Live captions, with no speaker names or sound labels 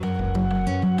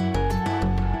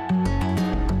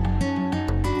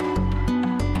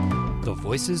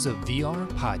Voices of VR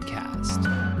podcast.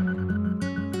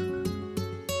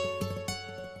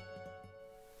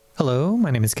 Hello,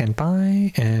 my name is Ken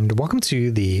Pai, and welcome to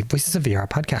the Voices of VR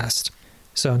podcast.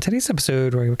 So in today's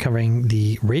episode, we're covering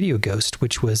the Radio Ghost,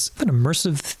 which was an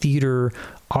immersive theater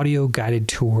audio guided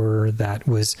tour that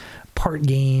was part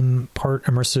game, part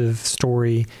immersive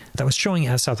story that was showing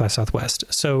at South by Southwest.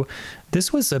 So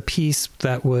this was a piece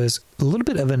that was a little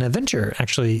bit of an adventure,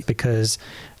 actually, because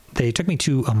they took me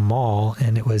to a mall,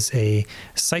 and it was a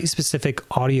site-specific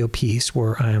audio piece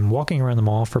where I'm walking around the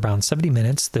mall for about 70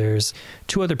 minutes. There's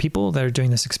two other people that are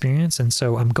doing this experience, and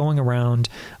so I'm going around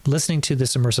listening to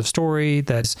this immersive story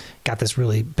that's got this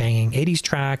really banging 80s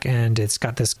track, and it's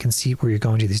got this conceit where you're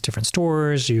going to these different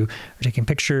stores, you are taking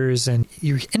pictures, and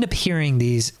you end up hearing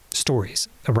these stories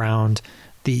around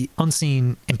the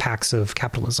unseen impacts of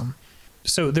capitalism.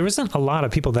 So there wasn't a lot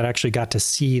of people that actually got to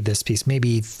see this piece,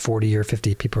 maybe 40 or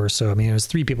 50 people or so. I mean, it was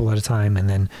 3 people at a time, and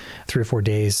then 3 or 4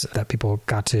 days that people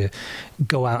got to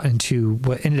go out into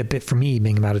what ended up, for me,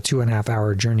 being about a 2.5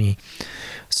 hour journey.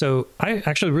 So I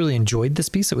actually really enjoyed this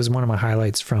piece. It was one of my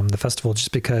highlights from the festival,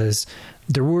 just because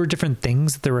there were different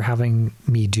things that they were having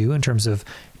me do in terms of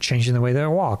changing the way that I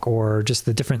walk or just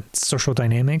the different social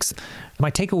dynamics.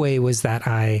 My takeaway was that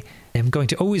I am going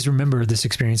to always remember this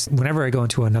experience whenever I go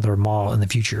into another mall in the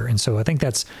future. And so I think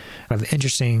that's an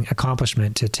interesting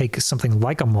accomplishment, to take something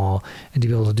like a mall and to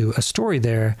be able to do a story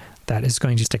there that is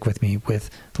going to stick with me with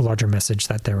the larger message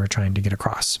that they were trying to get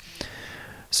across.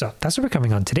 So that's what we're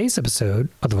covering on today's episode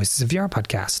of the Voices of VR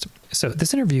podcast. So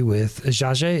this interview with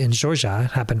Jaje and Georgia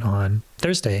happened on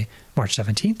Thursday, March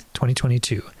 17th,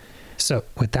 2022. So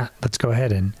with that, let's go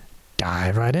ahead and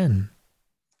dive right in.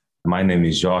 My name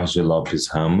is Jorge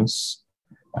Lopes Ramos.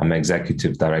 I'm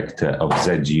Executive Director of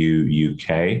ZU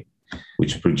UK,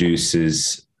 which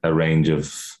produces a range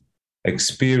of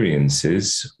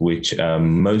experiences which are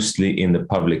mostly in the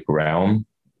public realm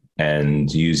and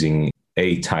using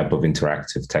a type of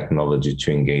interactive technology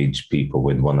to engage people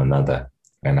with one another.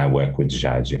 And I work with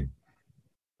Jaje.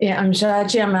 Yeah, I'm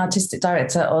Jaje. I'm Artistic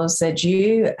Director of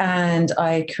ZU, and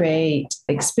I create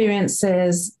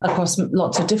experiences across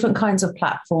lots of different kinds of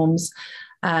platforms,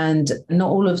 and not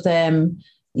all of them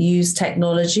use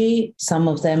technology. Some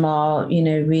of them are,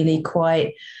 really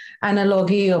quite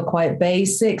analogy or quite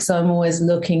basic. So I'm always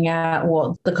looking at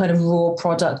what the kind of raw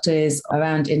product is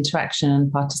around interaction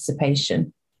and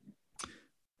participation.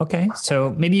 Okay,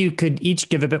 so maybe you could each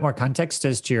give a bit more context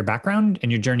as to your background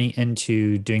and your journey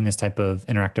into doing this type of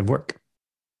interactive work.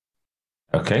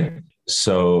 Okay,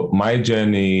 so my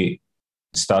journey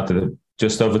started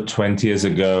just over 20 years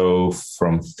ago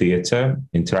from theatre,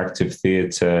 interactive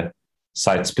theatre,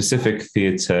 site-specific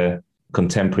theatre,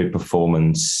 contemporary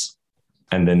performance,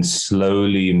 and then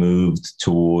slowly moved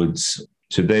towards,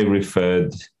 today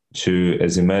referred to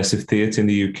as immersive theatre in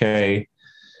the UK.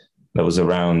 That was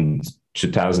around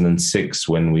 2006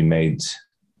 when we made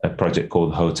a project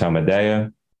called Hotel Medea,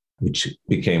 which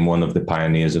became one of the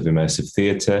pioneers of immersive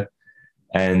theatre.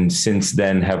 And since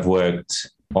then have worked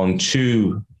on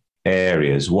 2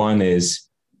 areas. One is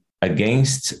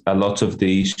against a lot of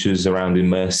the issues around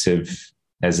immersive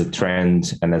as a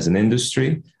trend and as an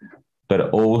industry, but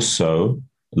also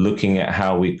looking at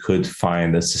how we could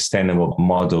find a sustainable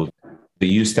model to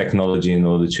use technology in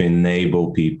order to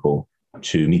enable people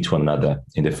to meet one another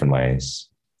in different ways.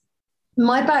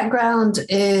 My background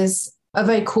is a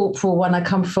very corporal one. I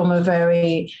come from a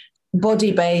very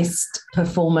body-based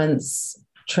performance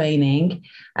training.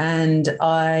 And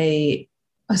I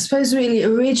suppose really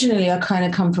originally I kind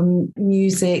of come from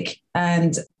music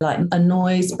and like a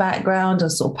noise background, a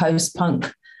sort of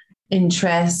post-punk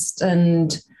interest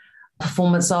and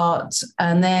performance art.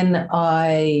 And then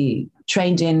I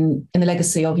trained in the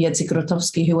legacy of Jerzy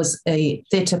Grotowski, who was a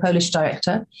Polish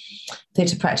director,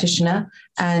 theatre practitioner.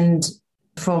 And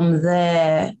from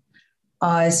there,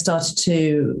 I started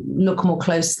to look more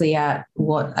closely at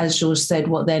what, as George said,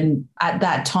 what then at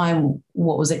that time,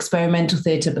 what was experimental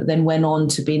theatre, but then went on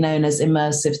to be known as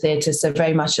immersive theatre. So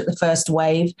very much at the first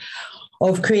wave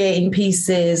of creating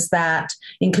pieces that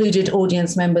included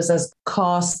audience members as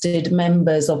casted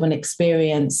members of an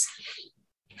experience,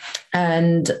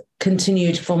 and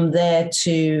continued from there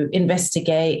to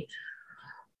investigate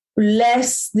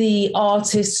less the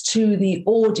artist to the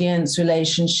audience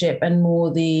relationship and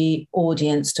more the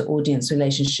audience to audience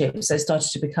relationship. So I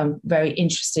started to become very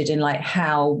interested in like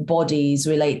how bodies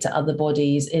relate to other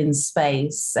bodies in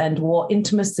space and what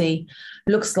intimacy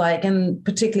looks like, and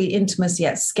particularly intimacy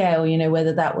at scale,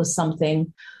 whether that was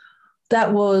something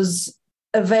that was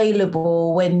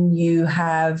available when you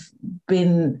have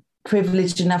been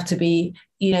privileged enough to be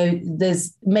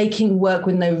there's making work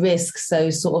with no risk. So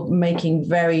sort of making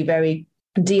very, very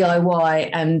DIY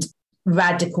and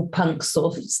radical punk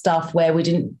sort of stuff where we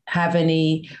didn't have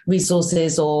any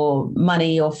resources or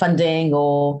money or funding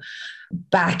or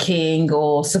backing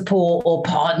or support or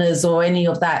partners or any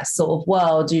of that sort of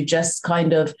world. You just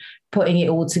kind of putting it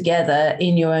all together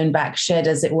in your own back shed,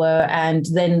 as it were. And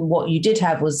then what you did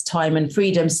have was time and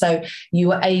freedom. So you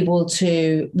were able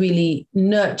to really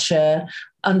nurture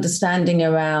understanding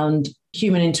around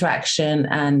human interaction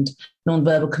and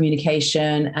nonverbal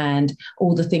communication and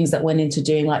all the things that went into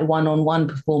doing like one-on-one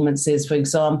performances, for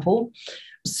example.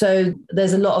 So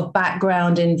there's a lot of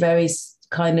background in very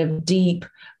kind of deep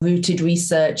rooted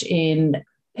research in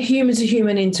human to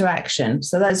human interaction.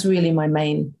 So that's really my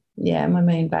main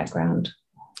background.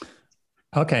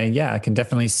 Okay. Yeah. I can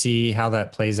definitely see how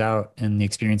that plays out in the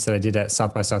experience that I did at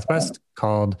South by Southwest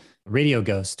called Radio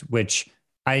Ghost, which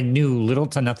I knew little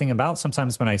to nothing about.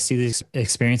 Sometimes when I see these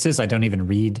experiences, I don't even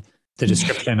read the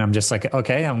description. I'm just like,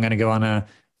 okay, I'm going to go on a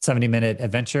 70-minute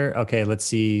adventure. Okay, let's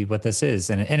see what this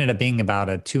is. And it ended up being about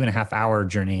a 2.5 hour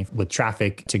journey with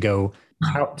traffic to go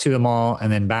out to the mall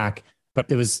and then back. But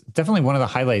it was definitely one of the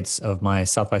highlights of my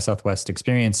South by Southwest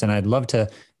experience. And I'd love to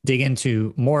dig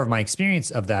into more of my experience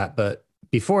of that. But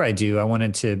before I do, I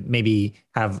wanted to maybe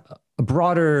have a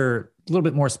broader, a little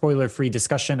bit more spoiler-free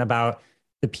discussion about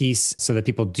the piece so that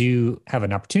people do have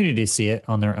an opportunity to see it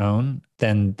on their own.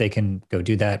 Then they can go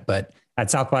do that. But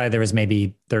at South by, there was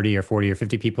maybe 30 or 40 or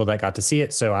 50 people that got to see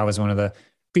it. So I was one of the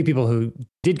few people who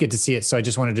did get to see it. So I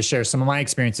just wanted to share some of my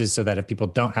experiences so that if people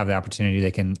don't have the opportunity,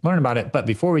 they can learn about it. But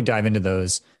before we dive into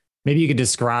those, maybe you could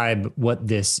describe what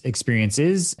this experience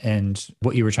is and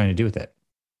what you were trying to do with it.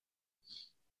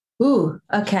 Ooh,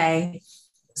 okay.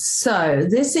 So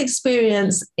this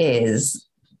experience is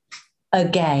a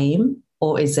game,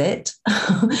 or is it,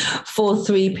 for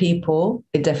 3 people?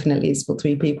 It definitely is for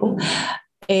 3 people.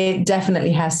 It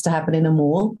definitely has to happen in a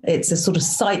mall. It's a sort of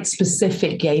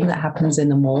site-specific game that happens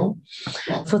in a mall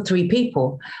for 3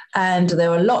 people. And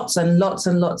there are lots and lots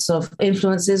and lots of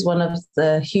influences. One of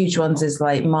the huge ones is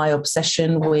like my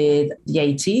obsession with the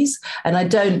 80s. And I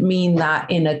don't mean that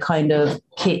in a kind of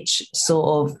kitsch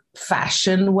sort of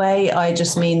fashion way. I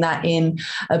just mean that in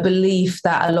a belief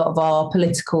that a lot of our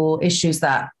political issues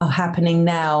that are happening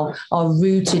now are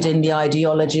rooted in the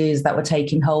ideologies that were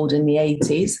taking hold in the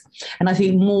 80s. And I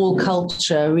think mall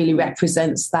culture really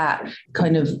represents that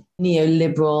kind of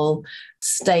neoliberal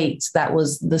state that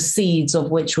was the seeds of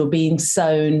which were being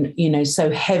sown,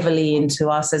 so heavily into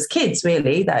us as kids,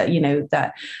 really,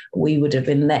 that we would have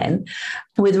been then,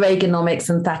 with Reaganomics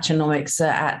and Thatcheronomics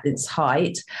at its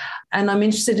height. And I'm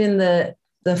interested in the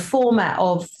format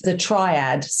of the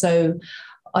triad. So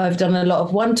I've done a lot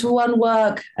of one-to-one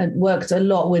work and worked a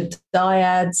lot with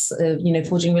dyads,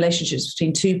 forging relationships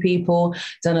between 2 people,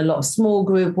 done a lot of small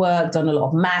group work, done a lot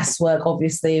of mass work,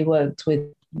 obviously worked with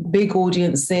big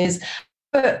audiences.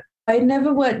 But I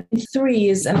never worked in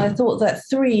 3s, and I thought that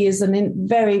 3 is a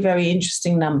very, very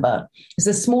interesting number. It's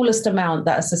the smallest amount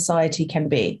that a society can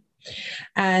be.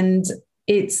 And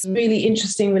it's really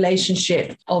interesting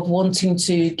relationship of wanting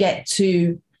to get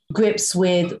to grips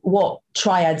with what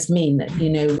triads mean,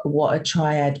 what a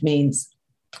triad means.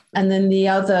 And then the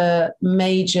other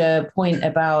major point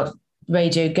about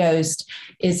Radio Ghost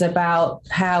is about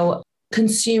how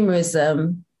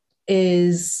consumerism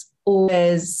is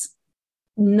always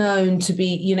known to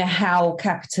be, how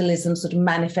capitalism sort of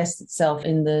manifests itself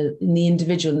in the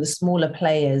individual, in the smaller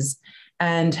players,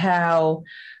 and how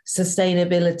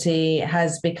sustainability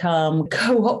has become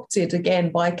co-opted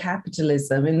again by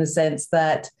capitalism, in the sense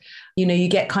that, you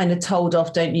get kind of told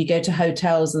off, don't you? Go to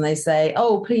hotels and they say,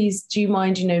 oh, please, do you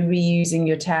mind, reusing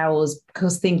your towels,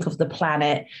 because think of the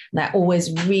planet. And that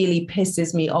always really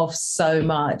pisses me off so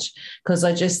much, because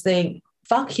I just think,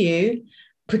 fuck you,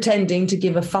 pretending to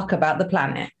give a fuck about the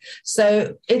planet.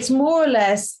 So it's more or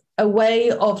less a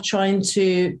way of trying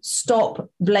to stop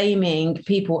blaming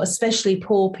people, especially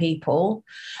poor people,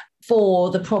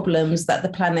 for the problems that the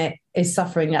planet is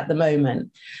suffering at the moment.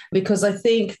 Because I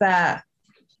think that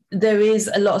there is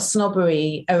a lot of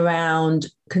snobbery around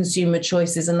consumer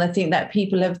choices. And I think that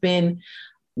people have been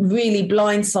really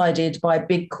blindsided by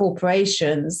big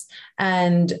corporations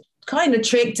and kind of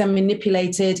tricked and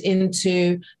manipulated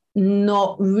into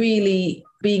not really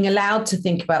being allowed to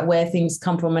think about where things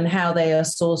come from and how they are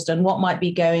sourced and what might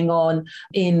be going on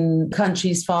in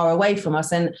countries far away from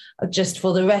us. And just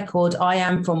for the record, I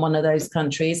am from one of those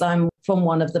countries. I'm from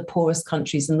one of the poorest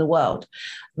countries in the world,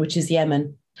 which is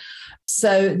Yemen.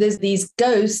 So there's these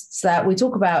ghosts that we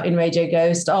talk about in Radio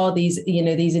Ghost are these,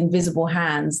 these invisible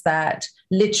hands that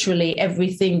literally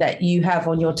everything that you have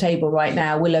on your table right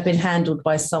now will have been handled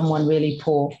by someone really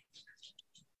poor.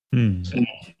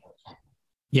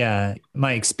 Yeah,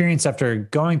 my experience after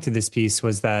going through this piece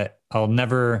was that I'll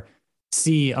never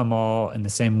see a mall in the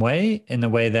same way, in the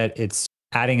way that it's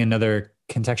adding another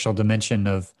contextual dimension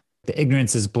of the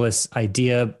ignorance is bliss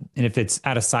idea. And if it's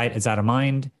out of sight, it's out of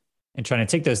mind, and trying to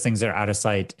take those things that are out of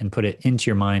sight and put it into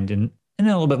your mind in a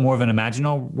little bit more of an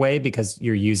imaginal way, because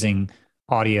you're using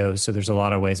audio. So there's a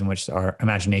lot of ways in which our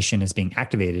imagination is being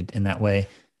activated in that way.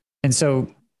 And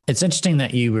so it's interesting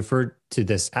that you referred to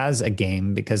this as a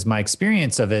game, because my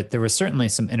experience of it, there was certainly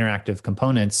some interactive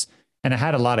components, and I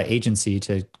had a lot of agency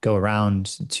to go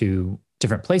around to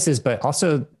different places. But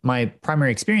also my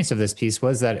primary experience of this piece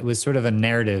was that it was sort of a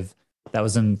narrative that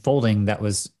was unfolding, that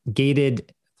was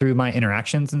gated through my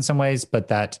interactions in some ways, but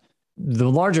that the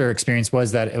larger experience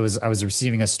was that I was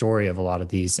receiving a story of a lot of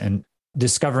these and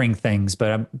discovering things.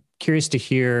 But I'm curious to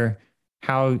hear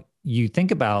how you think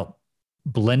about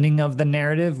blending of the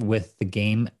narrative with the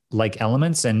game like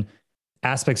elements and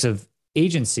aspects of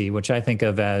agency, which I think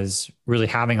of as really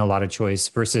having a lot of choice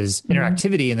versus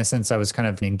interactivity, in the sense I was kind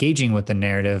of engaging with the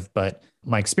narrative, but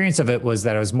my experience of it was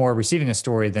that I was more receiving a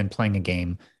story than playing a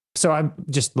game. So I'd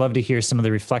just love to hear some of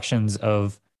the reflections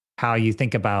of how you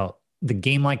think about the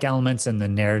game-like elements and the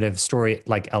narrative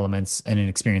story-like elements in an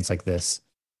experience like this.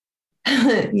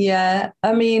 Yeah,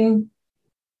 I mean,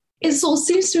 it sort of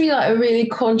seems to me like a really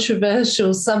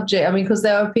controversial subject. I mean, because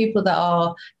there are people that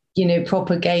are,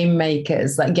 proper game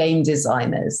makers, like game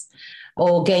designers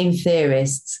or game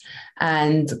theorists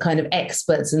and kind of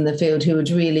experts in the field who would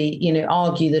really,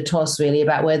 argue the toss really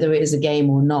about whether it is a game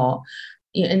or not.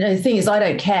 And the thing is, I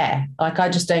don't care. Like, I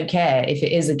just don't care if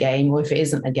it is a game or if it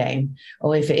isn't a game,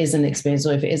 or if it is an experience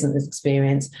or if it isn't an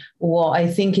experience. What I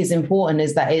think is important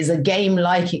is that it is a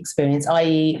game-like experience,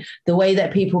 i.e. the way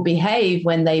that people behave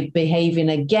when they behave in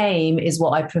a game is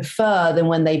what I prefer than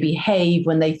when they behave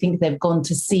when they think they've gone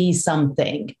to see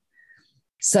something.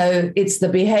 So it's the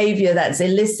behavior that's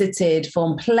elicited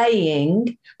from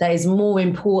playing that is more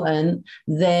important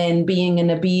than being an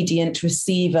obedient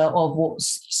receiver of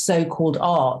what's so-called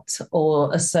art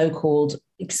or a so-called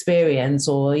experience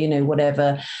or,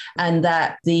 whatever. And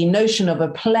that the notion of a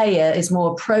player is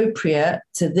more appropriate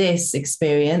to this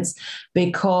experience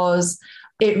because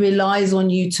it relies on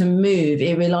you to move.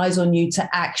 It relies on you to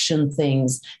action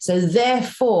things. So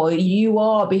therefore, you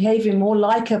are behaving more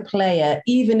like a player,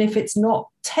 even if it's not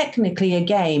technically a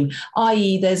game,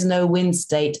 i.e. there's no win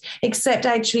state, except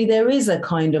actually there is a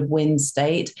kind of win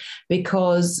state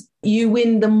because you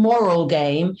win the moral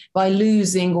game by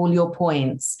losing all your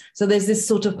points. So there's this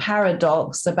sort of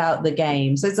paradox about the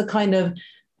game. So it's a kind of,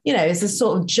 it's a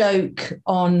sort of joke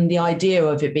on the idea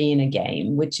of it being a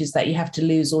game, which is that you have to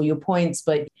lose all your points,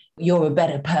 but you're a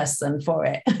better person for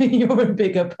it. You're a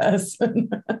bigger person.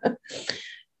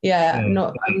 I'm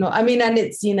not. I mean, and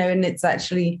it's, and it's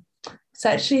actually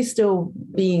still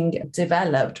being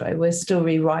developed, right? We're still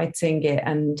rewriting it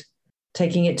and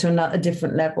taking it to a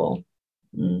different level.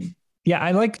 Yeah,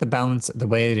 I like the balance the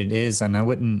way that it is, and I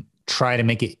wouldn't try to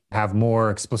make it have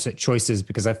more explicit choices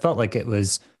because I felt like it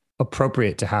was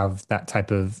appropriate to have that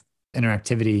type of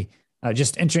interactivity.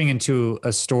 Just entering into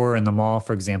a store in the mall,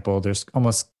 for example, there's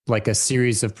almost like a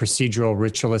series of procedural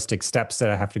ritualistic steps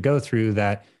that I have to go through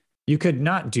that you could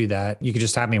not do that. You could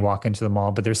just have me walk into the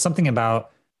mall, but there's something about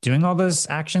doing all those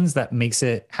actions that makes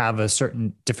it have a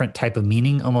certain different type of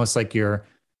meaning, almost like you're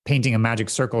painting a magic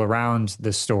circle around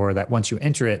the store that once you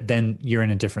enter it, then you're in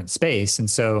a different space. And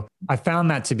so I found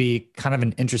that to be kind of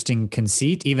an interesting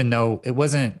conceit, even though it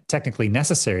wasn't technically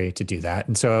necessary to do that.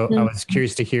 And so I was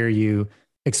curious to hear you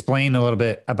explain a little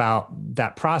bit about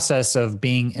that process of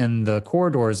being in the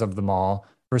corridors of the mall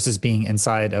versus being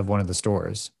inside of one of the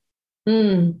stores.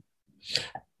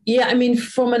 Yeah, I mean,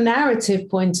 from a narrative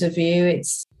point of view,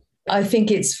 I think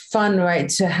it's fun, right,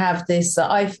 to have this.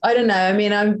 I don't know. I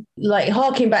mean, I'm like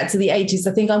harking back to the 80s.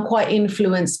 I think I'm quite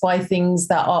influenced by things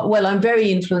that are, well, I'm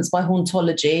very influenced by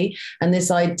hauntology and this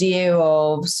idea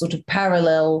of sort of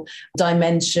parallel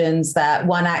dimensions that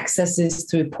one accesses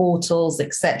through portals,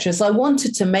 etc. So I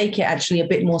wanted to make it actually a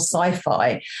bit more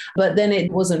sci-fi, but then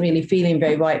it wasn't really feeling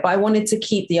very right. But I wanted to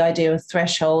keep the idea of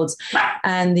thresholds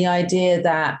and the idea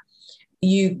that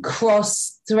you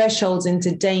cross thresholds into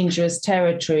dangerous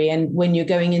territory. And when you're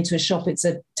going into a shop, it's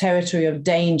a territory of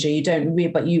danger.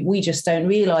 We just don't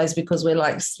realize because we're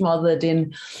like smothered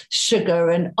in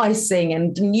sugar and icing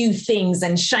and new things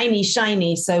and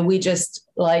shiny. So we're just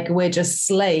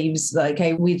slaves.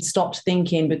 Okay, we've stopped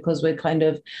thinking because we're kind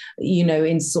of,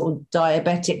 in sort of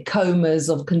diabetic comas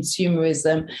of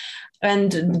consumerism.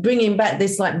 And bringing back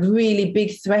this like really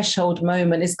big threshold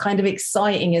moment is kind of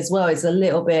exciting as well. It's a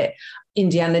little bit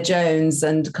Indiana Jones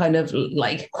and kind of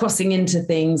like crossing into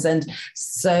things. And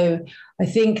so I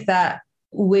think that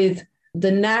with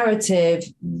the narrative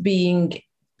being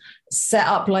set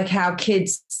up like how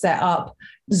kids set up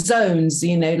zones,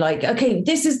 like, okay,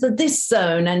 this is this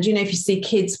zone. And, if you see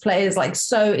kids play, it's like,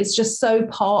 so it's just so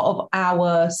part of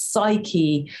our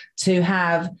psyche to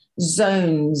have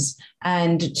zones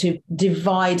and to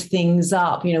divide things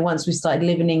up. Once we started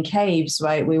living in caves,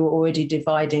 right, we were already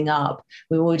dividing up.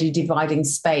 We were already dividing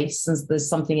space. And there's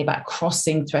something about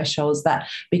crossing thresholds that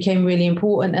became really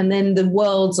important. And then the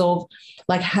worlds of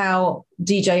like how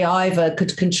DJ Ivor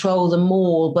could control the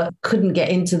mall, but couldn't get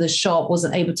into the shop,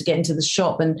 wasn't able to get into the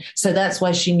shop. And so that's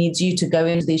why she needs you to go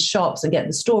into these shops and get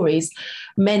the stories,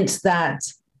 meant that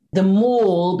the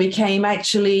mall became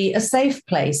actually a safe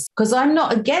place. Because I'm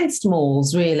not against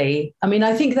malls, really. I mean,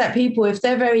 I think that people, if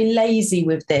they're very lazy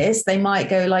with this, they might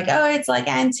go like, oh, it's like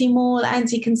anti-mall,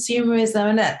 anti-consumerism.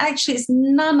 And actually, it's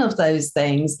none of those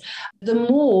things. The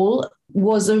mall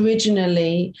was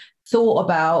originally thought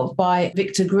about by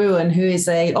Victor Gruen, who is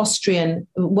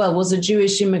was a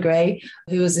Jewish immigrant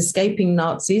who was escaping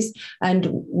Nazis and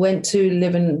went to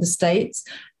live in the States,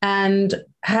 and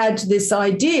had this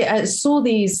idea and saw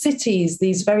these cities,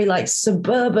 these very like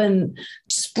sprawling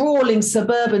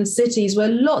suburban cities where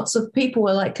lots of people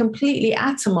were like completely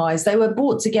atomized. They were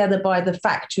brought together by the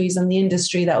factories and the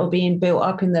industry that were being built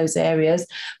up in those areas.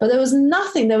 But there was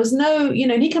nothing, there was no,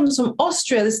 and he comes from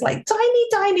Austria, this like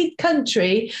tiny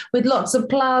country with lots of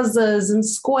plazas and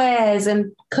squares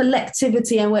and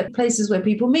collectivity and places where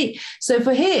people meet. So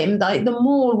for him, like the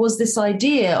mall was this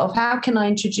idea of how can I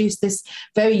introduce this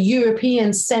very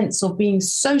European sense of being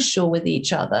social with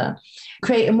each other,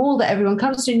 create a mall that everyone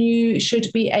comes to, and you should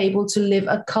be able to live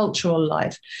a cultural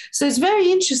life. So it's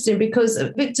very interesting because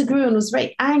Victor Gruen was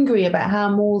very angry about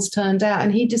how malls turned out,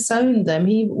 and he disowned them.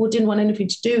 He didn't want anything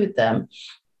to do with them.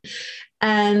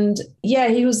 And yeah,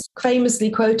 he was famously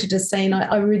quoted as saying,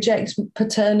 I reject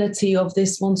paternity of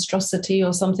this monstrosity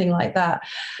or something like that.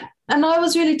 And I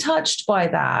was really touched by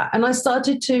that. And I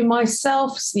started to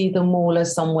myself see the mall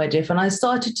as somewhere different. I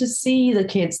started to see the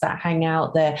kids that hang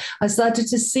out there. I started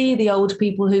to see the old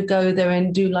people who go there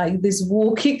and do like this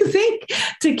walking thing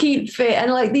to keep fit,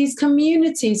 and like these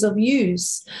communities of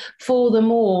use for the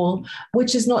mall,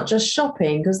 which is not just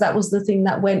shopping, because that was the thing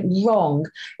that went wrong,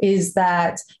 is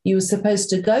that you were supposed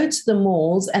to go to the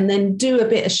malls and then do a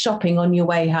bit of shopping on your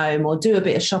way home or do a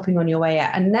bit of shopping on your way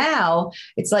out. And now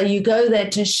it's like you go there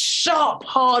to shop,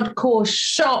 hardcore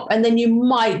shop, and then you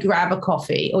might grab a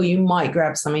coffee or you might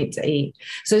grab something to eat.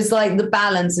 So it's like the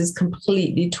balance is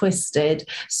completely twisted.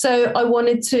 So I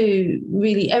wanted to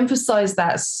really emphasize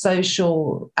that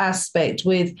social aspect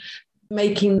with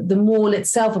making the mall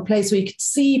itself a place where you could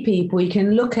see people, you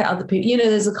can look at other people,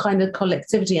 there's a kind of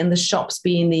collectivity, and the shops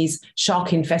being these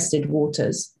shark-infested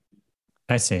waters.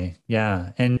 I see.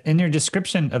 Yeah. And in your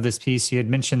description of this piece, you had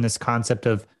mentioned this concept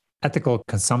of ethical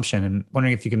consumption, and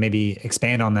wondering if you can maybe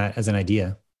expand on that as an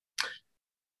idea.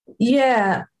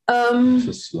 Yeah.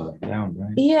 Just slow it down,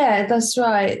 right? Yeah, that's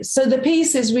right. So the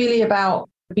piece is really about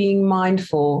being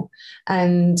mindful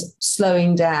and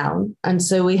slowing down. And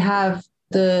so we have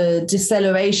the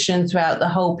deceleration throughout the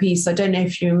whole piece. I don't know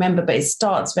if you remember, but it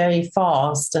starts very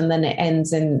fast and then it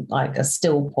ends in like a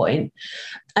still point.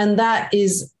 And that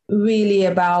is really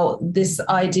about this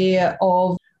idea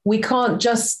of we can't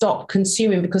just stop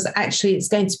consuming, because actually it's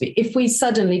going to be, if we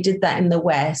suddenly did that in the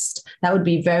West, that would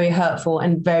be very hurtful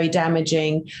and very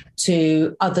damaging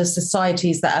to other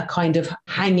societies that are kind of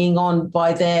hanging on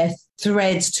by their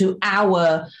threads to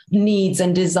our needs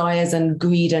and desires and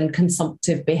greed and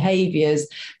consumptive behaviors.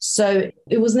 So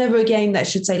it was never a game that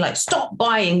should say like, stop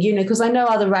buying, because I know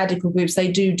other radical groups,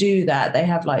 they do that. They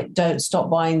have like, don't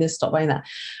stop buying this, stop buying that.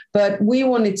 But we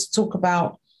wanted to talk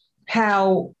about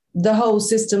how the whole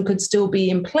system could still be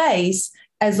in place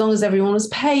as long as everyone was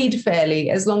paid fairly,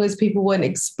 as long as people weren't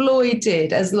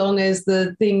exploited, as long as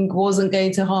the thing wasn't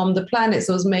going to harm the planet,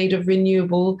 so it was made of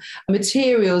renewable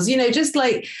materials. Just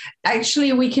like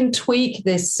actually we can tweak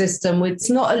this system. It's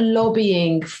not a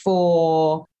lobbying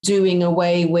for doing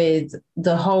away with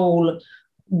the whole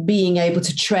being able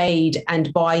to trade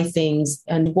and buy things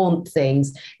and want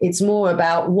things. It's more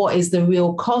about what is the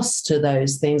real cost to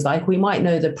those things. Like we might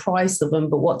know the price of them,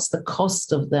 but what's the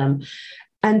cost of them?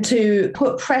 And to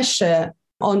put pressure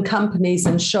on companies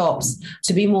and shops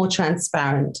to be more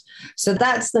transparent. So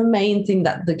that's the main thing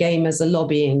that the game as a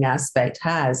lobbying aspect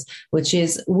has, which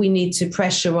is we need to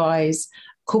pressurize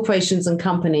corporations and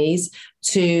companies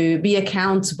to be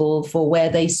accountable for where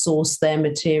they source their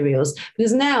materials.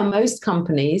 Because now most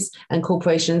companies and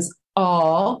corporations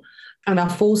are and are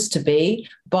forced to be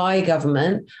by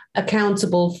government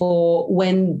accountable for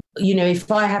when,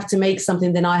 if I have to make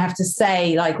something, then I have to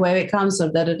say like where it comes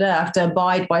from, I have to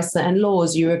abide by certain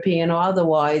laws, European or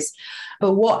otherwise.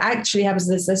 But what actually happens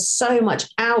is there's so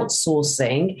much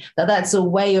outsourcing that's a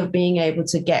way of being able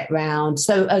to get round.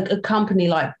 So a company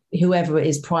like whoever it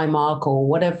is, Primark or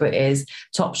whatever it is,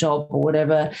 Topshop or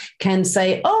whatever, can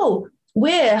say, oh,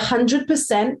 we're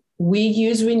 100%. We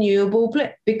use renewable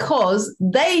because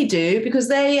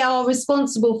they are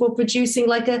responsible for producing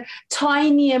like a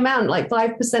tiny amount, like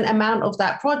 5% amount of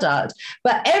that product.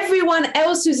 But everyone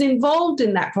else who's involved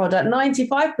in that product,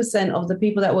 95% of the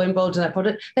people that were involved in that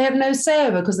product, they have no say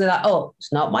over because they're like, oh,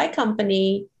 it's not my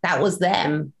company. That was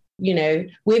them.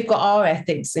 We've got our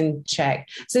ethics in check.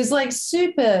 So it's like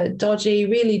super dodgy,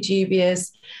 really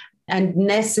dubious, and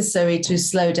necessary to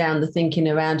slow down the thinking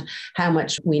around how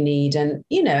much we need. And,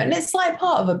 and it's like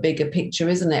part of a bigger picture,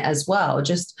 isn't it, as well?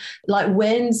 Just like,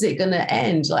 when's it going to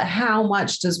end? Like, how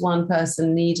much does one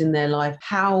person need in their life?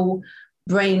 How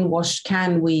brainwashed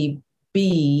can we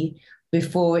be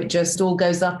before it just all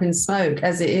goes up in smoke,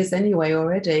 as it is anyway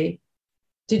already?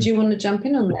 Did you want to jump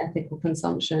in on the ethical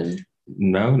consumption?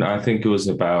 No, I think it was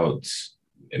about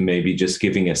maybe just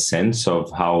giving a sense of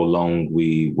how long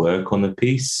we work on a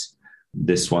piece.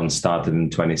 This one started in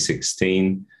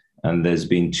 2016, and there's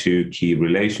been two key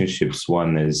relationships.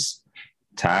 One is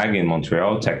TAG in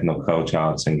Montreal, Technoculture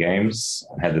Arts and Games,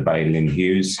 headed by Lynn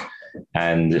Hughes.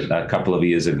 And a couple of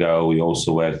years ago, we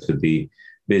also worked with the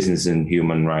Business and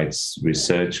Human Rights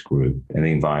Research Group and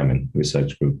the Environment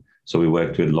Research Group. So we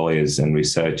worked with lawyers and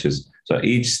researchers. So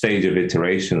each stage of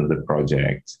iteration of the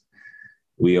project,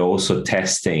 we are also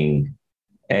testing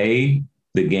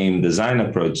the game design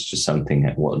approach to something,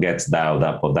 what gets dialed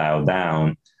up or dialed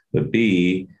down, but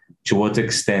B, to what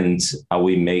extent are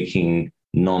we making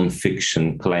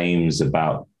non-fiction claims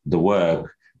about the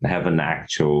work that have an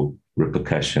actual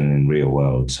repercussion in real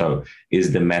world? So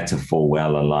is the metaphor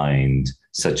well aligned,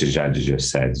 such as Jadja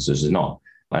just said? So this is not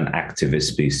an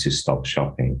activist piece to stop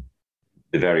shopping.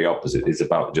 The very opposite is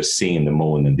about just seeing them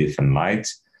all in a different light,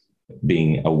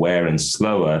 being aware and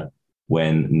slower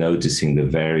when noticing the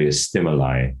various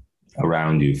stimuli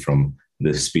around you, from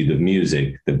the speed of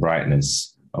music, the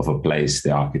brightness of a place,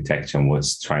 the architecture, and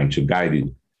what's trying to guide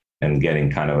you, and getting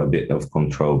kind of a bit of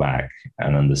control back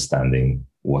and understanding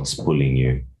what's pulling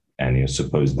you and your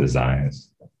supposed desires.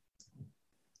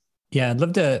 Yeah, I'd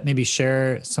love to maybe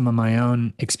share some of my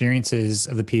own experiences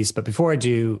of the piece. But before I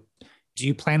do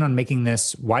you plan on making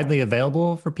this widely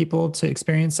available for people to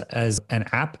experience as an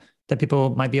app that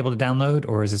people might be able to download,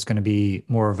 or is this going to be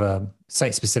more of a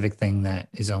site-specific thing that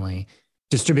is only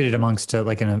distributed amongst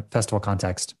like in a festival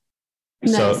context?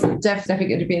 No, so it's definitely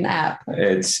going to be an app.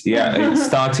 It's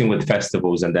starting with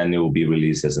festivals, and then it will be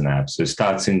released as an app. So it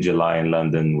starts in July in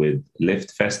London with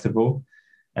Lift Festival,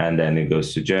 and then it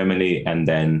goes to Germany, and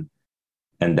then.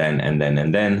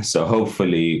 So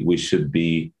hopefully we should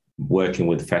be working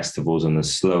with festivals on a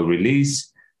slow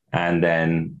release, and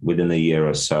then within a year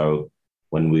or so,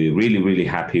 when we're really, really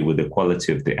happy with the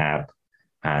quality of the app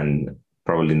and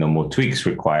probably no more tweaks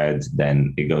required,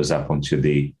 then it goes up onto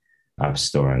the App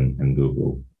Store and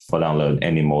Google for download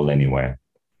any mall, anywhere.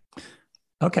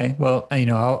 Okay. Well,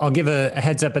 I'll give a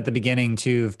heads up at the beginning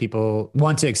too. If people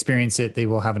want to experience it, they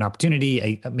will have an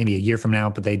opportunity maybe a year from now,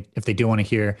 but if they do want to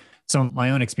hear some of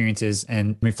my own experiences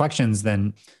and reflections,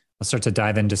 then I'll start to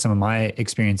dive into some of my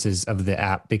experiences of the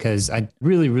app, because I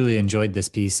really, really enjoyed this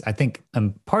piece. I think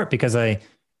in part because I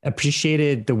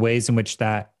appreciated the ways in which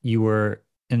that you were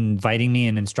inviting me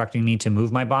and instructing me to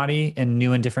move my body in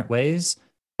new and different ways,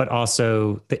 but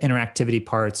also the interactivity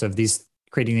parts of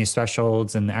creating these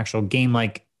thresholds and the actual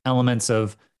game-like elements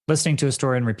of listening to a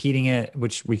story and repeating it,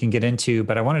 which we can get into.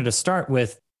 But I wanted to start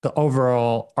with the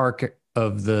overall arc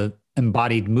of the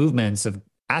embodied movements of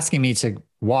asking me to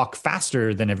walk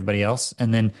faster than everybody else,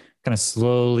 and then kind of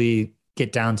slowly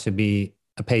get down to be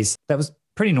a pace that was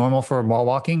pretty normal for wall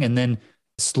walking, and then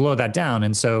slow that down.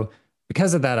 And so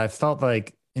because of that, I felt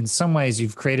like in some ways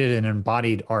you've created an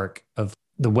embodied arc of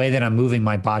the way that I'm moving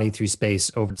my body through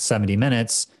space over 70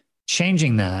 minutes,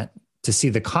 changing that to see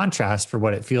the contrast for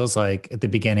what it feels like at the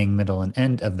beginning, middle, and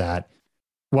end of that.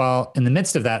 While in the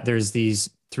midst of that, there's these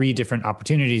 3 different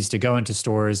opportunities to go into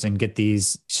stores and get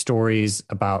these stories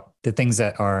about the things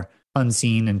that are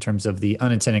unseen in terms of the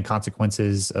unintended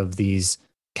consequences of these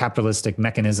capitalistic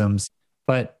mechanisms.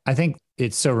 But I think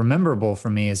it's so memorable for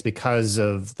me is because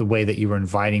of the way that you were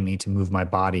inviting me to move my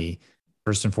body,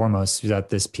 first and foremost, throughout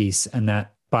this piece. And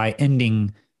that by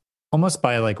ending almost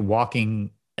by like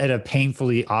walking at a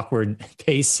painfully awkward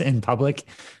pace in public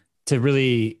to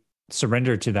really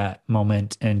surrender to that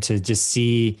moment and to just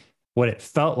see what it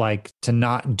felt like to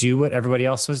not do what everybody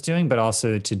else was doing, but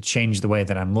also to change the way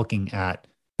that I'm looking at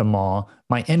the mall.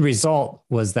 My end result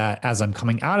was that as I'm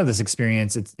coming out of this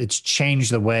experience, it's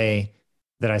changed the way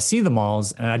that I see the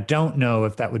malls. And I don't know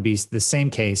if that would be the same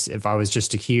case if I was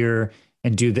just to hear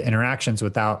and do the interactions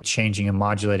without changing and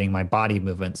modulating my body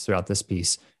movements throughout this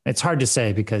piece. It's hard to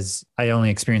say because I only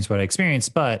experienced what I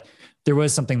experienced, but there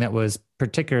was something that was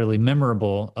particularly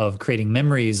memorable of creating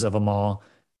memories of a mall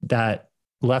that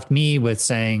left me with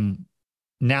saying,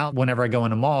 now, whenever I go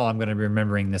in a mall, I'm going to be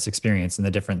remembering this experience and the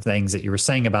different things that you were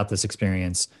saying about this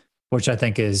experience, which I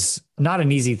think is not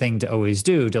an easy thing to always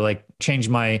do, to like change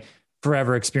my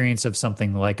forever experience of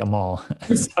something like a mall.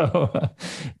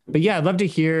 But yeah, I'd love to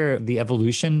hear the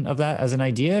evolution of that as an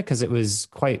idea because it was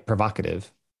quite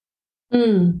provocative.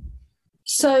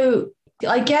 So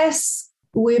I guess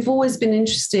we've always been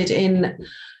interested in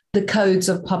the codes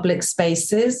of public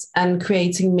spaces and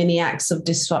creating mini acts of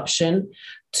disruption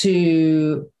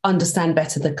to understand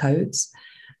better the codes.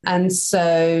 And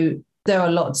so there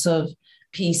are lots of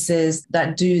pieces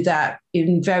that do that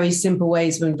in very simple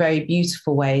ways, but in very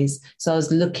beautiful ways. So I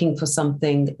was looking for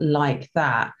something like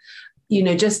that,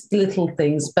 just little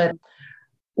things. But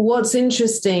what's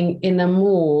interesting in a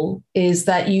mall is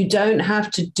that you don't have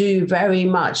to do very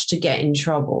much to get in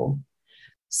trouble.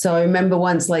 So I remember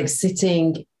once like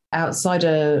sitting outside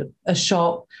a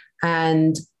shop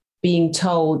and being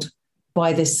told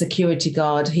by this security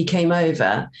guard, he came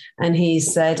over and he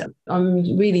said,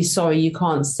 "I'm really sorry, you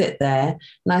can't sit there."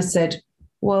 And I said,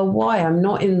 "Well, why? I'm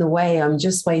not in the way. I'm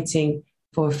just waiting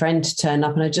for a friend to turn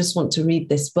up and I just want to read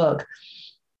this book."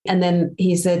 And then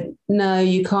he said, "No,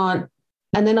 you can't."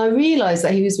 And then I realized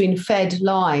that he was being fed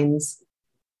lines.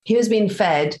 He was being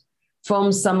fed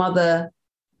from some other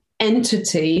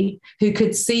entity who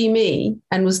could see me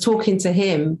and was talking to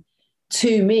him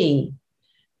to me.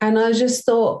 And I just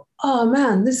thought, oh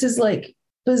man, this is like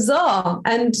bizarre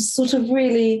and sort of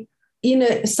really,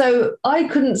 so I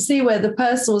couldn't see where the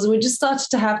person was. We just started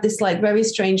to have this like very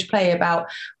strange play about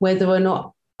whether or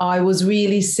not I was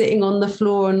really sitting on the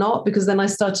floor or not, because then I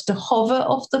started to hover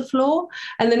off the floor.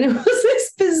 And then it was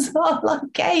this bizarre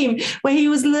like game where he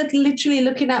was literally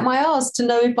looking at my ass to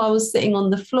know if I was sitting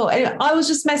on the floor. Anyway, I was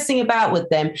just messing about with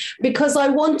them because I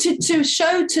wanted to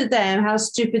show to them how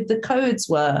stupid the codes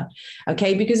were.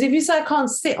 Okay, because if you say I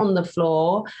can't sit on the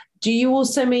floor, do you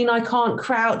also mean I can't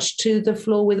crouch to the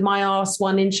floor with my ass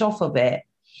 1 inch off of it?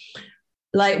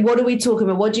 Like, what are we talking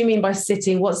about? What do you mean by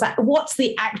sitting? What's that? What's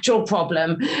the actual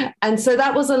problem? And so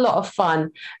that was a lot of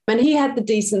fun. And he had the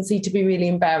decency to be really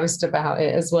embarrassed about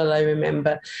it as well, I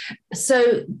remember.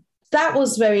 So that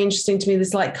was very interesting to me,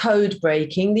 this like code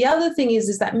breaking. The other thing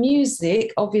is that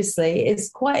music, obviously, is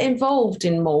quite involved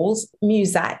in malls,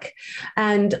 Muzak,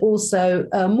 and also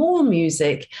mall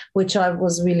music, which I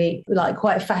was really like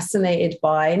quite fascinated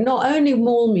by. Not only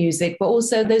mall music, but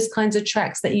also those kinds of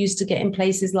tracks that used to get in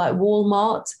places like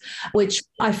Walmart, which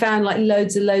I found like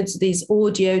loads of these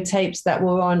audio tapes that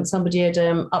were on, somebody had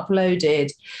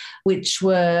uploaded, which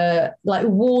were like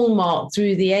Walmart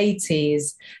through the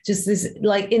 80s, just this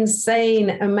like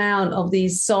insane amount of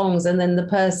these songs. And then the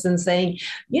person saying,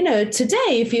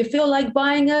 today, if you feel like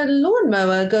buying a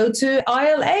lawnmower, go to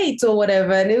aisle 8 or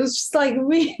whatever. And it was just like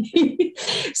really,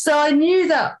 so I knew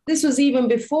that this was even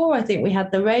before I think we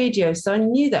had the radio. So I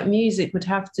knew that music would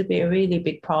have to be a really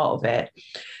big part of it.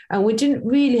 And we didn't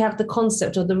really have the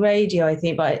concept of the radio, I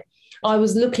think, but I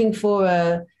was looking for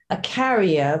a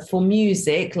carrier for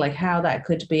music, like how that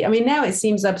could be. I mean, now it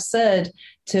seems absurd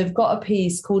to have got a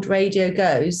piece called Radio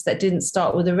Ghost that didn't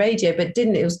start with a radio, but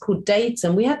didn't. It was called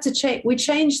Datum. We had to change. We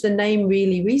changed the name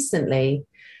really recently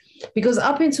because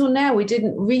up until now, we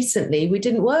didn't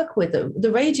work with it.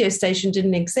 The radio station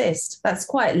didn't exist. That's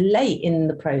quite late in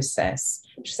the process,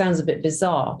 which sounds a bit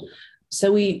bizarre.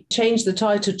 So we changed the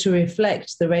title to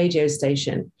reflect the radio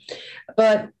station.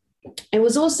 But it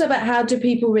was also about how do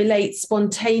people relate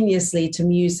spontaneously to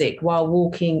music while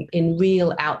walking in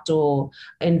real outdoor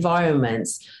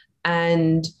environments.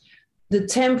 And the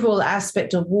temporal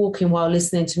aspect of walking while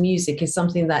listening to music is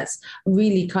something that's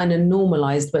really kind of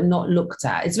normalized but not looked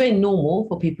at. It's very normal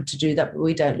for people to do that, but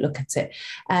we don't look at it.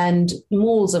 And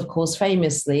malls, of course,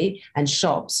 famously, and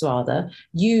shops rather,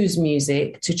 use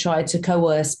music to try to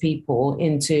coerce people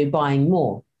into buying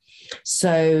more.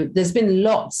 So there's been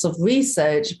lots of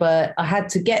research, but I had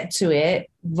to get to it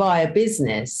via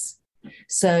business.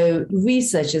 So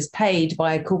researchers paid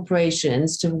by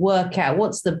corporations to work out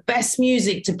what's the best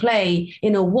music to play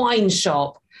in a wine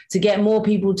shop to get more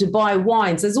people to buy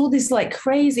wines. There's all this like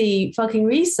crazy fucking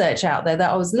research out there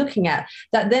that I was looking at,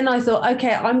 that then I thought,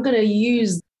 okay, I'm going to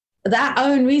use that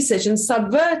own research and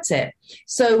subvert it.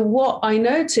 So what I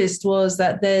noticed was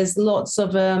that there's lots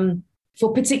of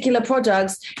for particular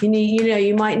products,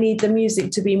 you might need the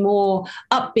music to be more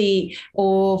upbeat,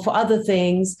 or for other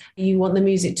things, you want the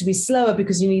music to be slower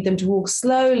because you need them to walk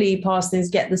slowly past things,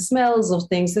 get the smells of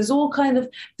things. There's all kind of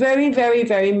very, very,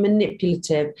 very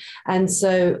manipulative. And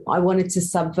so I wanted to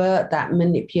subvert that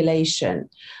manipulation.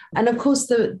 And of course,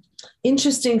 the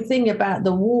interesting thing about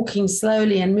the walking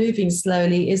slowly and moving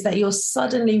slowly is that you're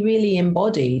suddenly really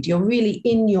embodied. You're really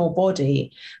in your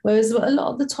body, whereas a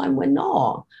lot of the time we're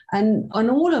not. And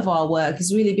all of our work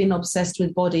has really been obsessed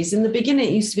with bodies. In the beginning,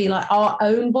 it used to be like our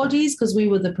own bodies because we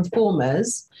were the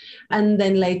performers. And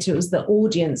then later it was the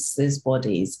audience's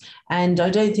bodies. And I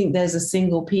don't think there's a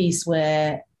single piece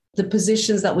where the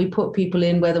positions that we put people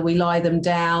in, whether we lie them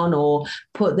down or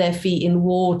put their feet in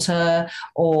water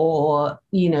or,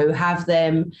 have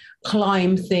them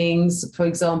climb things, for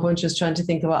example, I'm just trying to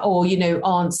think about, or,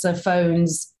 answer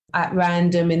phones at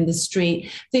random in the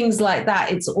street, things like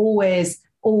that. It's always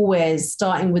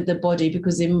starting with the body,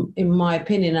 because in my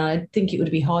opinion, and I think it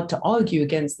would be hard to argue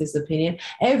against this opinion,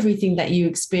 everything that you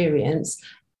experience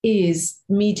is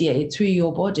mediated through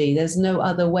your body. There's no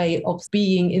other way of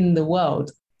being in the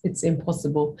world. It's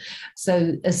impossible.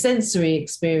 So a sensory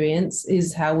experience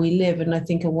is how we live. And I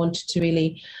think I wanted to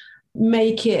really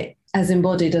make it as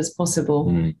embodied as possible.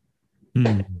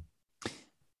 Mm.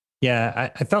 Yeah,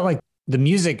 I felt like the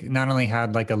music not only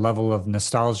had like a level of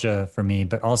nostalgia for me,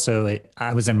 but also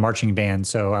I was in marching band.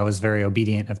 So I was very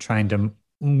obedient of trying to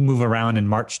move around and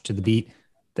march to the beat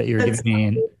that you were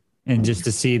giving me, and just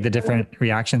to see the different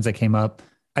reactions that came up.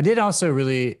 I did also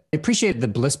really appreciate the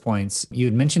bliss points. You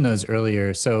had mentioned those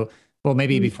earlier. So, well,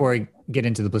 maybe before I get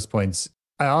into the bliss points,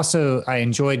 I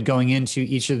enjoyed going into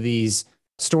each of these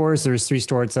stores. There's 3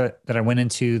 stores that I went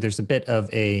into. There's a bit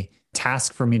of a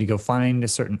task for me to go find a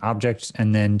certain object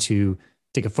and then to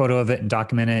take a photo of it and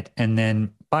document it. And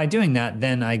then by doing that,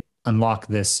 then I unlock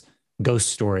this ghost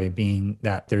story, being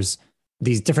that there's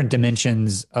these different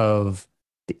dimensions of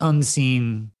the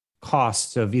unseen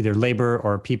costs of either labor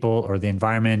or people or the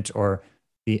environment, or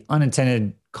the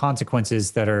unintended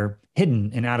consequences that are hidden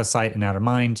and out of sight and out of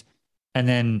mind. And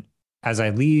then as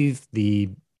I leave the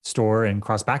store and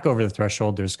cross back over the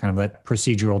threshold, there's kind of that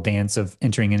procedural dance of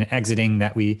entering and exiting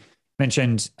that we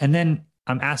mentioned. And then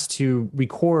I'm asked to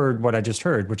record what I just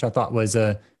heard, which I thought was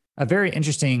a very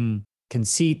interesting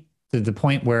conceit, to the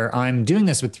point where I'm doing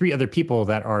this with 3 other people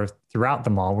that are throughout the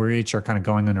mall. We each are kind of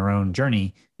going on our own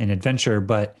journey and adventure,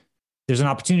 but there's an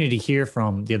opportunity to hear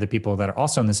from the other people that are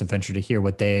also on this adventure, to hear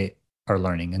what they are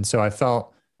learning. And so I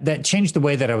felt that changed the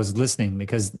way that I was listening,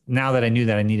 because now that I knew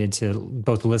that I needed to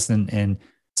both listen and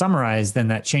summarize, then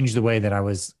that changed the way that I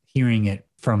was hearing it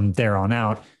from there on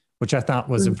out, which I thought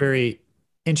was a very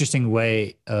interesting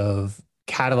way of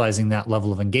catalyzing that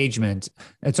level of engagement.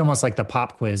 It's almost like the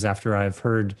pop quiz. After I've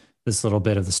heard this little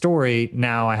bit of the story,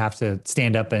 now I have to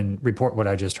stand up and report what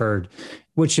I just heard,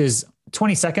 which is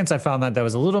 20 seconds. I found that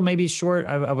was a little maybe short.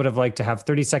 I would have liked to have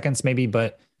 30 seconds maybe,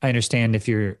 but I understand if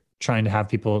you're trying to have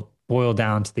people boil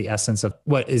down to the essence of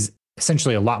what is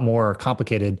essentially a lot more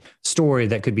complicated story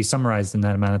that could be summarized in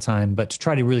that amount of time, but to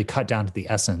try to really cut down to the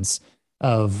essence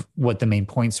of what the main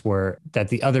points were, that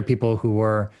the other people who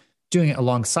were doing it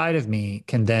alongside of me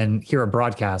can then hear a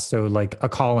broadcast. So like a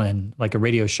call-in, like a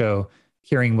radio show,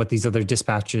 hearing what these other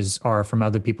dispatches are from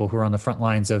other people who are on the front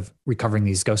lines of recovering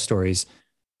these ghost stories.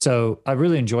 So I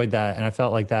really enjoyed that. And I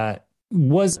felt like that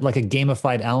was like a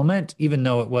gamified element, even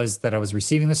though it was that I was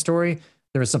receiving the story,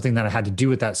 there was something that I had to do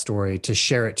with that story to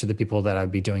share it to the people that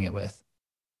I'd be doing it with.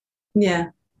 Yeah.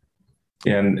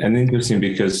 Yeah. And interesting,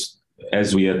 because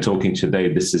as we are talking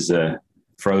today, this is a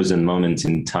frozen moment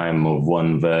in time of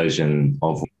one version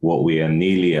of what we are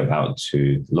nearly about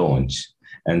to launch.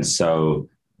 And so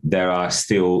there are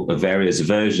still various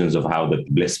versions of how the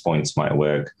bliss points might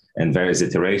work, and various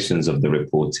iterations of the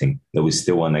reporting that we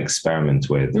still want to experiment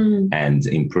with and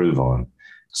improve on.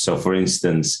 So for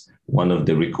instance, one of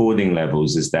the recording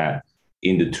levels is that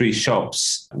in the 3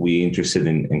 shops, we're interested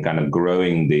in kind of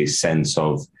growing the sense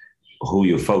of who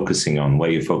you're focusing on, where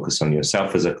you focus on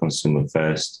yourself as a consumer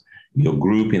first, your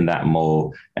group in that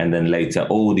mall, and then later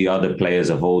all the other players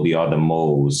of all the other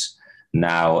malls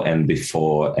now and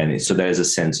before. And so there's a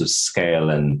sense of scale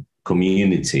and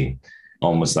community,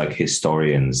 almost like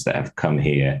historians that have come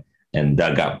here and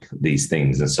dug up these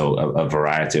things. And so a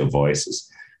variety of voices.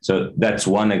 So that's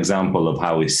one example of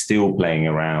how we're still playing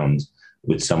around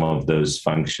with some of those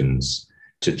functions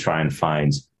to try and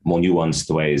find more nuanced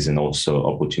ways and also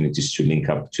opportunities to link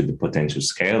up to the potential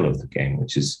scale of the game,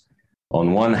 which is,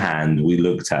 on one hand, we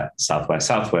looked at South by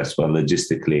Southwest, where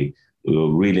logistically we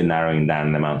were really narrowing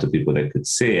down the amount of people that could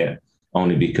see it,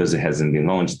 only because it hasn't been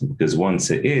launched. Because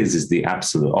once it is the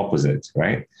absolute opposite,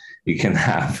 right? You can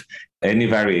have any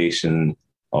variation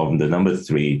of the number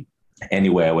 3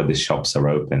 anywhere where the shops are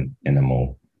open in a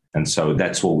mall. And so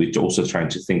that's what we're also trying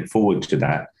to think forward to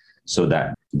that, so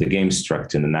that the game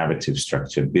structure and the narrative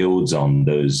structure builds on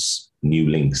those new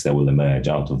links that will emerge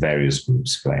out of various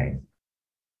groups playing.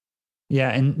 Yeah,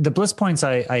 and the bliss points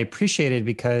I appreciated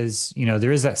because,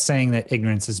 there is that saying that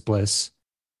ignorance is bliss.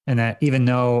 And that even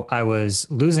though I was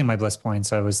losing my bliss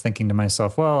points, I was thinking to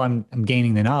myself, well, I'm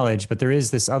gaining the knowledge. But there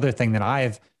is this other thing that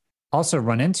I've also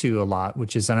run into a lot,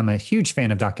 which is that I'm a huge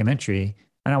fan of documentary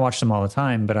and I watch them all the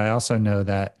time. But I also know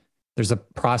that there's a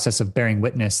process of bearing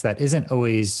witness that isn't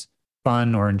always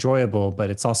fun or enjoyable, but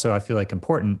it's also, I feel like,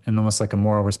 important and almost like a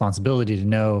moral responsibility to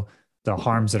know the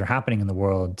harms that are happening in the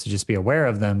world, to just be aware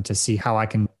of them, to see how I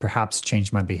can perhaps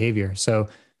change my behavior. So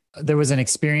there was an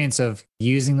experience of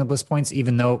using the bliss points,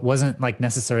 even though it wasn't like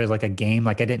necessarily like a game.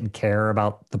 Like I didn't care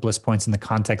about the bliss points in the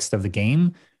context of the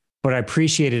game, but I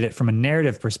appreciated it from a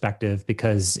narrative perspective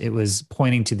because it was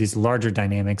pointing to these larger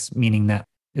dynamics, meaning that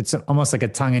it's almost like a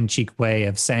tongue-in-cheek way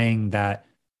of saying that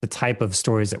the type of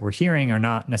stories that we're hearing are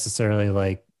not necessarily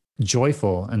like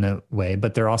joyful in a way,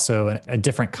 but they're also a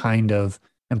different kind of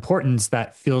importance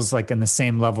that feels like in the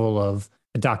same level of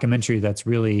a documentary that's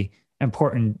really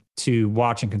important to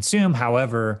watch and consume.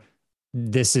 However,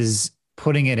 this is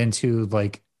putting it into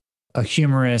like a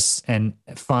humorous and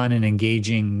fun and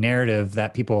engaging narrative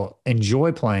that people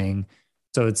enjoy playing.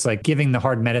 So it's like giving the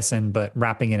hard medicine, but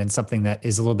wrapping it in something that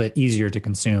is a little bit easier to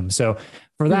consume. So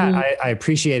for that, I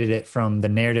appreciated it from the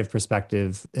narrative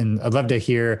perspective. And I'd love to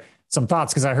hear some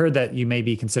thoughts, because I heard that you may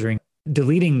be considering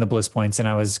deleting the bliss points, and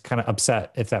I was kind of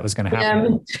upset if that was going to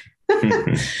happen.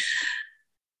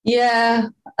 Yeah.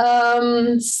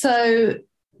 So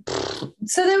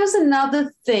there was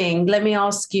another thing. Let me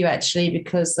ask you, actually,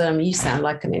 because you sound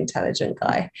like an intelligent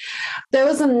guy. There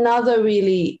was another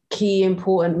really key,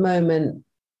 important moment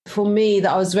for me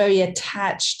that I was very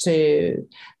attached to,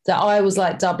 that I was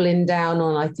like doubling down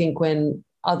on, I think, when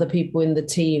other people in the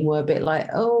team were a bit like,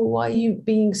 oh, why are you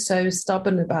being so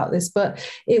stubborn about this? But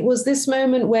it was this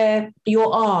moment where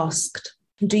you're asked,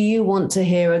 do you want to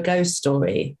hear a ghost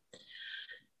story?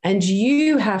 And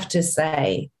you have to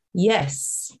say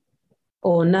yes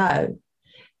or no.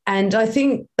 And I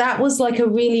think that was like a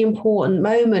really important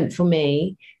moment for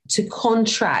me, to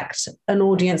contract an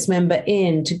audience member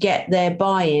in, to get their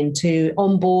buy-in, to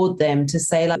onboard them, to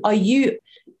say, like, are you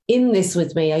in this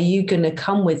with me? Are you going to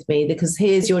come with me? Because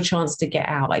here's your chance to get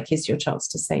out. Like, here's your chance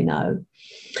to say no.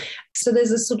 So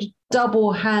there's a sort of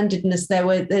double-handedness there,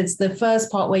 where there's the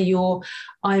first part where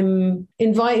I'm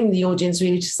inviting the audience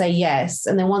really to say yes.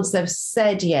 And then once they've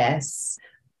said yes,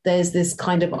 there's this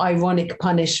kind of ironic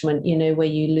punishment, where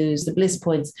you lose the bliss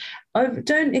points. I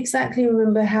don't exactly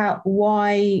remember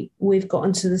why we've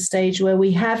gotten to the stage where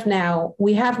we have now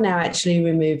actually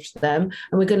removed them,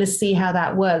 and we're going to see how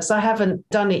that works. I haven't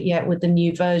done it yet with the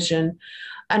new version,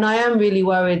 and I am really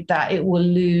worried that it will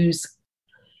lose.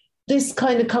 This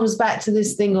kind of comes back to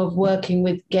this thing of working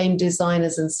with game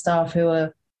designers and staff who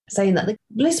are saying that the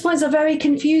bliss points are very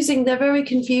confusing. They're very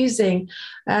confusing.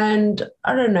 And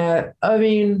I don't know. I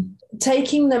mean,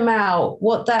 taking them out,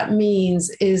 what that means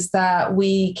is that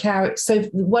we carry. So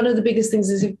one of the biggest things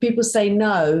is, if people say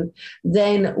no,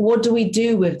 then what do we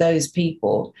do with those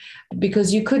people?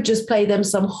 Because you could just play them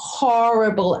some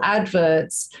horrible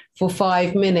adverts for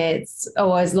 5 minutes,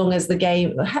 or as long as the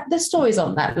stories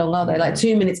aren't that long, are they? Like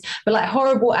 2 minutes, but like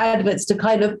horrible adverts to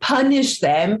kind of punish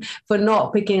them for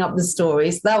not picking up the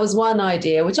stories. That was one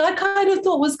idea, which I kind of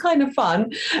thought was kind of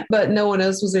fun, but no one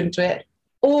else was into it.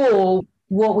 Or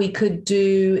what we could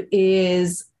do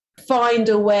is find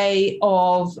a way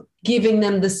of giving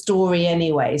them the story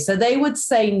anyway. So they would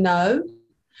say no,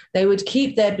 they would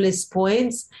keep their bliss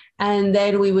points, and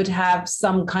then we would have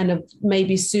some kind of,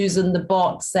 maybe Susan the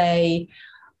bot say,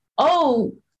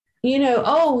 oh,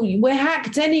 we're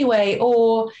hacked anyway,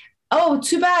 or, oh,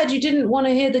 too bad you didn't want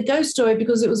to hear the ghost story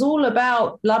because it was all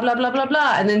about blah, blah, blah, blah,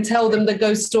 blah, and then tell them the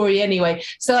ghost story anyway.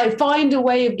 So I find a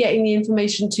way of getting the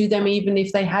information to them, even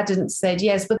if they hadn't said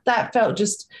yes. But that felt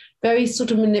just very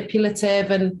sort of manipulative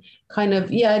and kind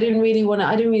of, I didn't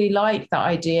really like that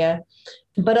idea.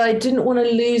 But I didn't want to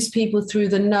lose people through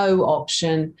the no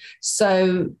option.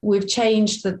 So we've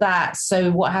changed that.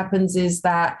 So what happens is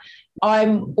that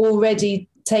I'm already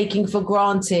taking for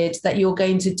granted that you're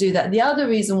going to do that. The other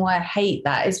reason why I hate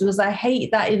that is because I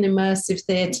hate that in immersive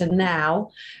theatre now,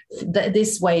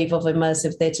 this wave of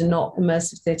immersive theatre, not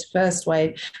immersive theatre first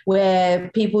wave, where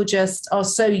people just are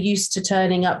so used to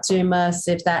turning up to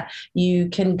immersive that you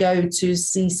can go to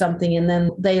see something and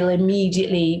then they'll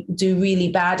immediately do really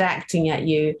bad acting at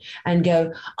you and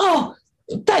go, oh,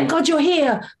 thank God you're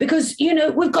here because,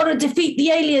 we've got to defeat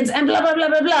the aliens and blah, blah, blah,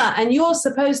 blah, blah. And you're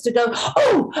supposed to go,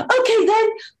 oh, okay, then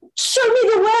show me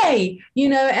the way,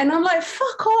 and I'm like,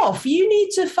 fuck off. You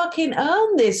need to fucking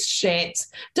earn this shit.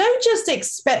 Don't just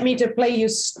expect me to play your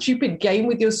stupid game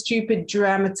with your stupid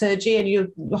dramaturgy and your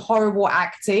horrible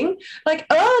acting. Like,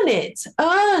 earn it.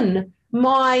 Earn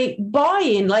my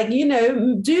buy-in,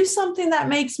 do something that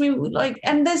makes me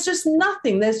and there's just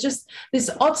nothing. There's just this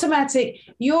automatic,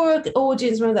 you're an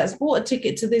audience member that's bought a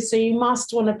ticket to this, so you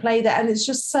must want to play that. And it's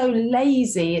just so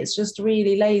lazy. It's just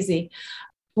really lazy,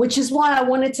 which is why I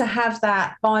wanted to have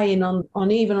that buy-in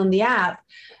on even on the app,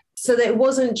 so that it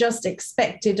wasn't just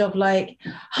expected of like,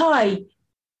 hi,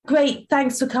 great,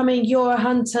 thanks for coming. You're a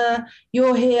hunter.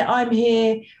 You're here. I'm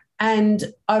here. And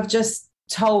I've just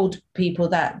told people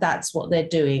that that's what they're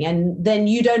doing, and then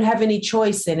you don't have any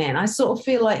choice in it. And I sort of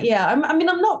feel like, I'm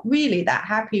not really that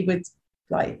happy with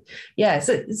so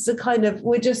it's a kind of,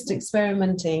 we're just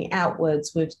experimenting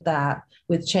outwards with that,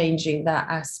 with changing that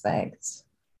aspect.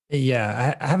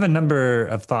 Yeah, I have a number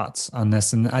of thoughts on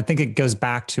this, and I think it goes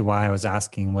back to why I was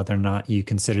asking whether or not you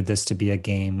consider this to be a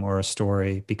game or a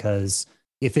story, because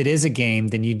if it is a game,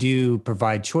 then you do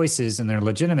provide choices, and they're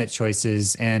legitimate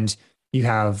choices, and you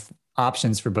have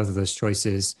options for both of those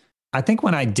choices. I think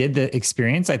when I did the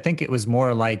experience, I think it was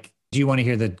more like, do you want to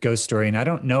hear the ghost story? And I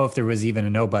don't know if there was even a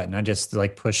no button. I just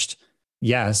pushed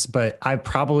yes, but I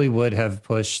probably would have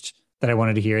pushed that I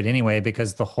wanted to hear it anyway,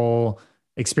 because the whole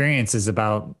experience is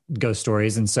about ghost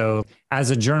stories. And so as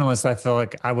a journalist, I feel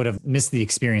like I would have missed the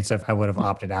experience if I would have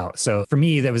opted out. So for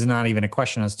me, there was not even a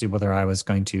question as to whether I was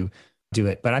going to do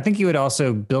it. But I think you had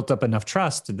also built up enough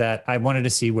trust that I wanted to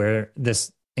see where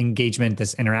this engagement,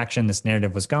 this interaction, this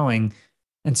narrative was going.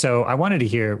 And so I wanted to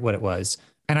hear what it was.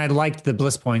 And I liked the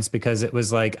bliss points because it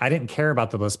was like, I didn't care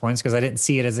about the bliss points because I didn't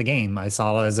see it as a game. I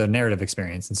saw it as a narrative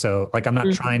experience. And so I'm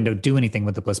not trying to do anything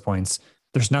with the bliss points.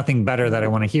 There's nothing better that I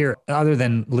want to hear other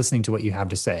than listening to what you have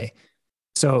to say.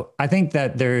 So I think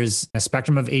that there's a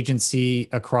spectrum of agency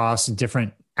across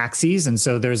different axes. And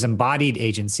so there's embodied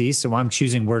agency. So I'm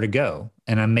choosing where to go,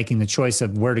 and I'm making the choice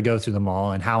of where to go through the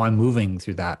mall and how I'm moving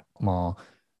through that mall.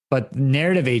 But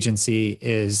narrative agency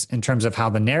is in terms of how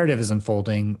the narrative is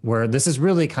unfolding, where this is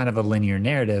really kind of a linear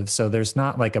narrative. So there's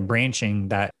not like a branching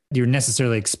that you're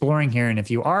necessarily exploring here. And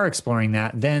if you are exploring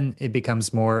that, then it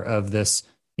becomes more of this,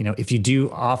 if you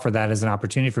do offer that as an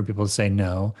opportunity for people to say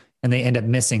no, and they end up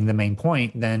missing the main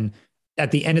point, then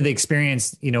at the end of the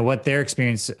experience, what their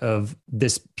experience of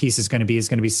this piece is going to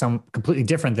be some completely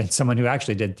different than someone who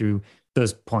actually did through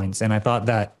those points. And I thought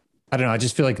that, I don't know, I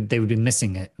just feel like they would be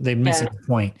missing it. They'd missing the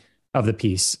point of the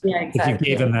piece if you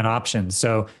gave them that option.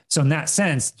 So in that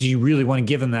sense, do you really want to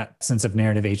give them that sense of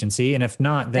narrative agency? And if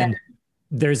not, then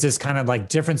there's this kind of like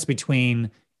difference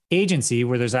between agency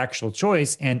where there's actual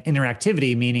choice and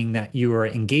interactivity, meaning that you are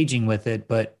engaging with it,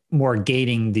 but more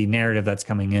gating the narrative that's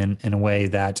coming in a way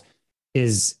that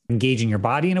is engaging your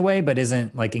body in a way, but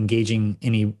isn't like engaging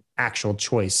any actual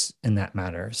choice in that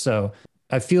matter. So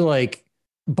I feel like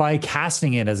by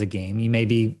casting it as a game, you may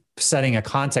be setting a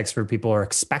context for people or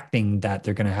expecting that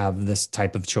they're going to have this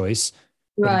type of choice.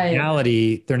 Right. In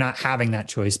reality, they're not having that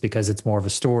choice because it's more of a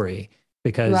story.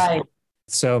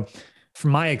 So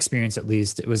from my experience, at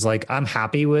least, it was like, I'm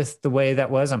happy with the way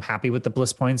that was. I'm happy with the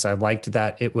bliss points. I liked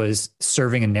that it was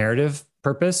serving a narrative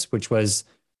purpose, which was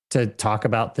to talk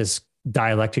about this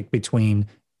dialectic between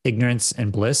ignorance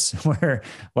and bliss, where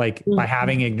by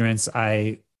having ignorance,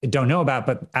 I don't know about,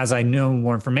 but as I know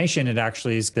more information, it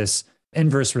actually is this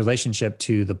inverse relationship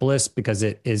to the bliss, because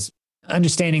it is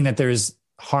understanding that there's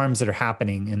harms that are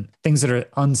happening and things that are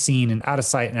unseen and out of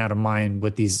sight and out of mind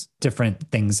with these different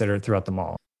things that are throughout the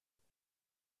mall.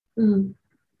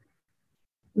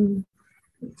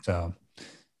 So,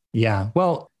 yeah.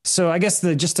 Well, so I guess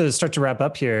just to start to wrap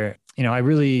up here, I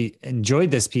really enjoyed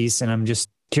this piece, and I'm just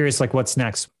curious, what's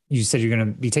next? You said you're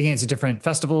going to be taking it to different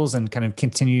festivals and kind of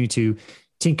continue to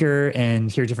tinker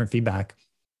and hear different feedback.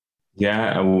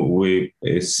 Yeah,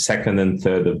 it's 2nd and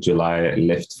 3rd of July at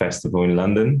Lift Festival in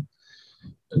London,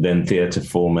 then Theatre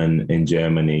Foreman in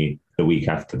Germany the week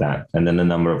after that, and then a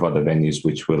number of other venues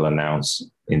which we'll announce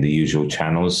in the usual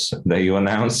channels that you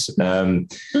announce.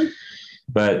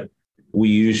 But we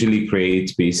usually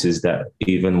create pieces that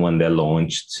even when they're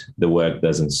launched, the work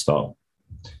doesn't stop.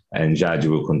 And Jaji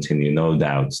will continue, no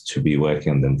doubt, to be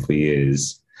working on them for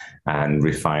years and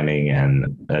refining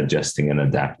and adjusting and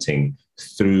adapting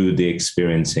through the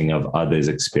experiencing of others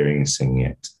experiencing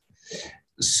it.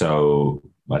 So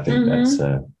I think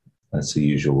that's a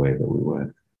usual way that we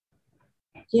work.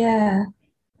 Yeah.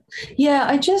 Yeah,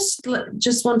 I just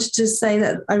wanted to say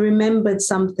that I remembered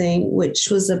something which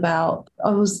was about, I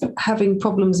was having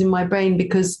problems in my brain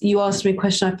because you asked me a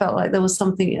question. I felt like there was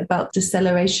something about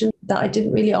deceleration that I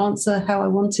didn't really answer how I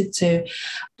wanted to.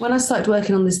 When I started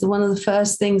working on this, one of the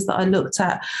first things that I looked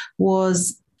at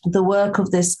was the work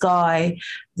of this guy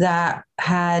that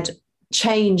had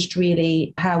changed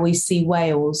really how we see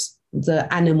Wales, the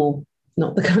animal,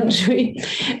 not the country.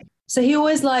 So he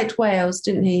always liked Wales,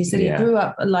 didn't he? He said he grew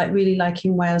up really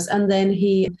liking Wales. And then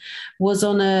he was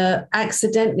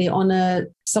accidentally on a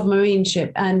submarine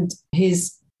ship, and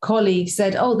his colleague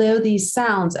said, oh, there are these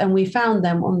sounds, and we found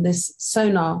them on this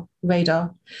sonar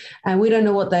radar, and we don't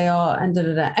know what they are, and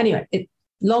da-da-da. Anyway,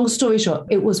 long story short,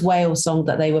 it was whale song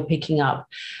that they were picking up.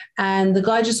 And the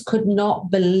guy just could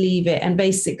not believe it, and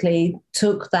basically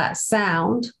took that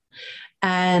sound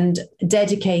and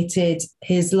dedicated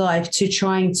his life to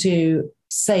trying to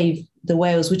save the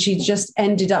whales, which he just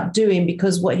ended up doing,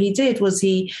 because what he did was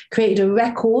he created a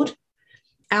record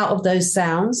out of those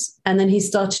sounds, and then he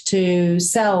started to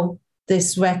sell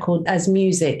this record as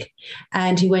music.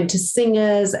 And he went to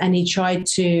singers and he tried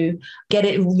to get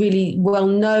it really well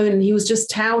known. He was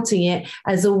just touting it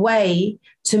as a way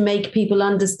to make people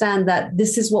understand that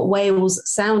this is what whales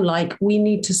sound like. We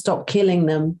need to stop killing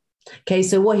them. Okay,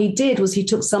 so what he did was he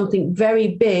took something very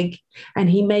big and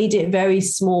he made it very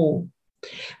small.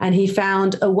 And he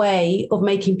found a way of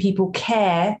making people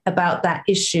care about that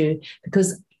issue,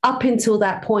 because up until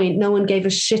that point, no one gave a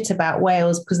shit about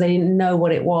whales because they didn't know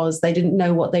what it was. They didn't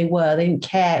know what they were. They didn't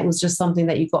care. It was just something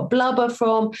that you got blubber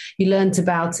from. You learned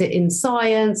about it in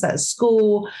science at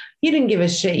school. You didn't give a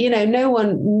shit. No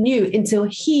one knew until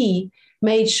he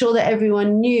made sure that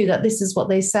everyone knew that this is what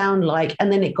they sound like.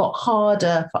 And then it got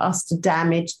harder for us to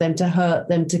damage them, to hurt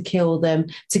them, to kill them,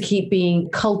 to keep being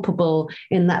culpable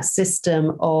in that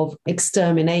system of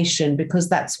extermination, because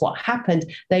that's what happened.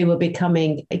 They were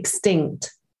becoming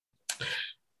extinct.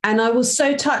 And I was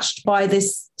so touched by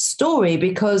this story,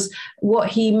 because what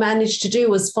he managed to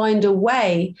do was find a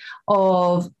way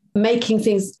of making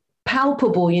things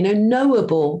palpable,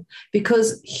 knowable,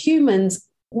 because humans,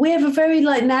 we have a very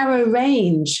narrow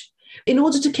range. In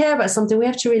order to care about something, we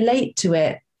have to relate to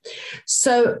it.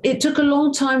 So it took a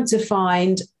long time to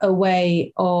find a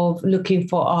way of looking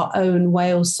for our own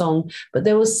whale song. But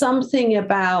there was something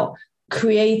about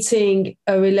creating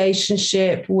a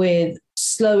relationship with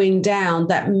slowing down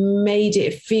that made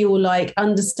it feel like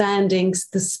understanding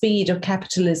the speed of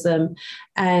capitalism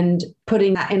and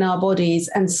putting that in our bodies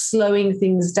and slowing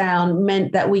things down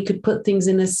meant that we could put things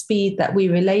in a speed that we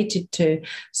related to.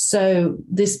 So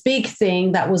this big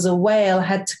thing that was a whale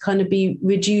had to kind of be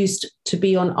reduced to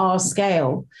be on our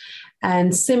scale.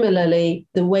 And similarly,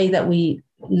 the way that we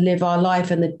live our life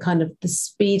and the kind of the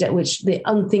speed at which the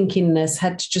unthinkingness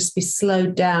had to just be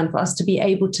slowed down for us to be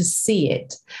able to see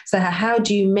it. So how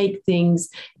do you make things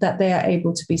that they are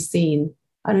able to be seen?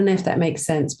 I don't know if that makes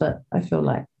sense, but I feel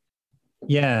like.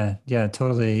 Yeah,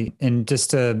 totally. And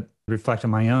just to reflect on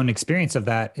my own experience of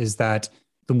that is that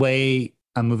the way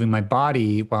I'm moving my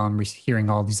body while I'm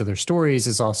hearing all these other stories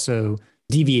is also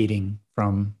deviating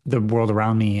from the world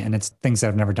around me. And it's things that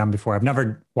I've never done before. I've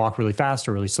never walked really fast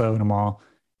or really slow in a mall.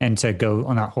 And to go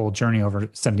on that whole journey over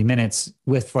 70 minutes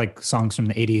with songs from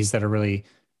the 80s that are really,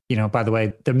 by the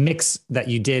way, the mix that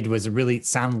you did was really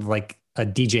sounded like a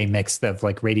DJ mix of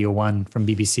Radio 1 from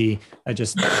BBC.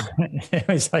 It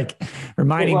was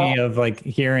reminding me of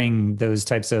hearing those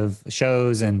types of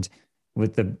shows, and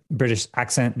with the British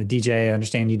accent, the DJ. I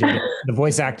understand you did the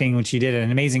voice acting, which you did an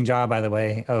amazing job, by the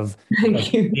way, of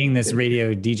being this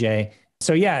radio DJ.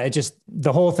 So yeah,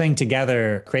 the whole thing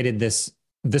together created this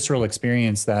visceral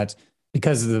experience that,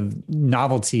 because of the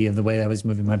novelty of the way I was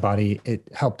moving my body, it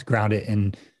helped ground it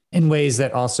in ways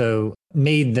that also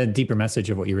made the deeper message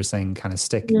of what you were saying kind of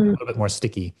stick a little bit more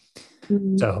sticky.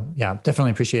 So yeah,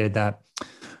 definitely appreciated that.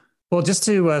 Well, just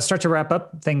to start to wrap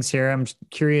up things here, I'm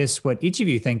curious what each of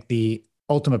you think the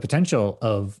ultimate potential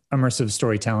of immersive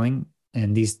storytelling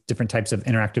and these different types of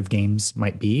interactive games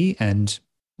might be, and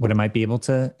what it might be able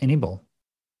to enable.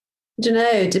 I don't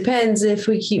know. It depends. If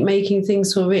we keep making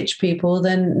things for rich people,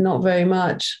 then not very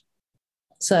much.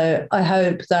 So I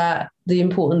hope that the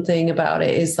important thing about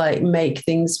it is make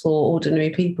things for ordinary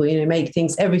people, make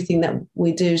things, everything that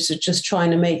we do is just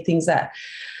trying to make things that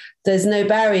there's no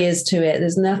barriers to it.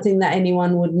 There's nothing that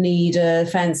anyone would need a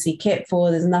fancy kit for.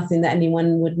 There's nothing that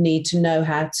anyone would need to know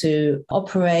how to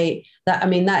operate.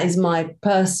 That is my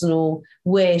personal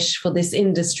wish for this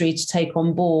industry to take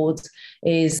on board,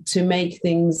 is to make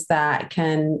things that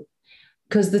can,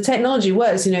 because the technology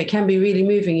works, it can be really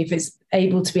moving if it's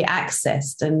able to be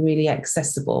accessed and really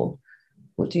accessible.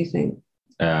 What do you think?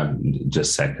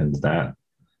 Just second that.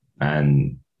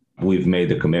 And we've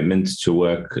made a commitment to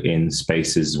work in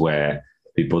spaces where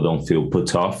people don't feel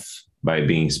put off by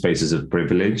being spaces of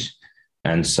privilege.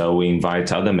 And so we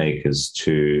invite other makers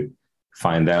to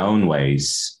find their own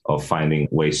ways of finding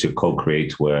ways to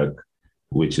co-create work,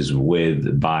 which is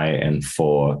with, by, and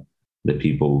for the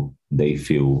people they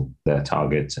feel their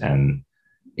target, and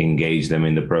engage them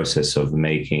in the process of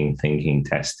making, thinking,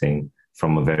 testing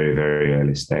from a very, very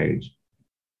early stage.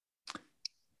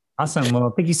 Awesome. Well,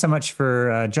 thank you so much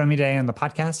for joining me today on the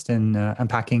podcast and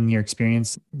unpacking your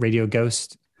experience, Radio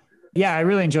Ghost. Yeah, I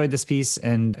really enjoyed this piece,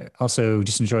 and also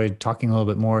just enjoyed talking a little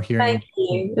bit more here. Thank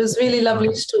you. It was really lovely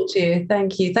to talk to you.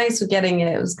 Thank you. Thanks for getting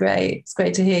it. It was great. It's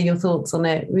great to hear your thoughts on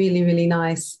it. Really, really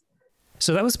nice.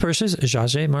 So that was Precious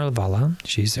Jage Marlavala.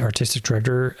 She's the artistic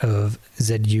director of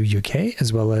ZU UK,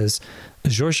 as well as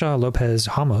Georgia Lopez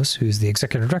Ramos, who's the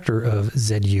executive director of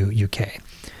ZU UK.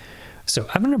 So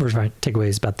I have a number of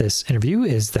takeaways about this interview.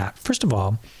 Is that, first of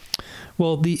all,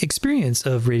 well, the experience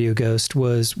of Radio Ghost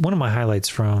was one of my highlights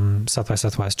from South by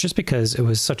Southwest, just because it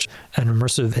was such an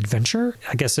immersive adventure.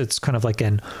 I guess it's kind of like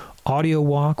an audio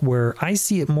walk, where I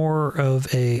see it more of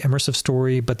a immersive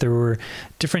story, but there were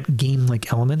different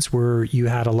game-like elements where you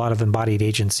had a lot of embodied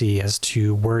agency as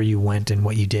to where you went and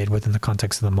what you did within the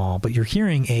context of the mall. But you're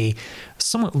hearing a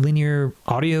somewhat linear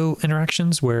audio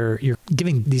interactions where you're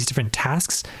giving these different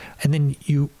tasks, and then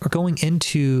you are going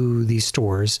into these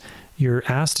stores. You're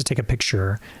asked to take a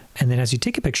picture, and then as you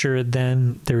take a picture,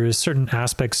 then there is certain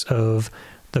aspects of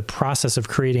the process of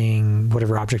creating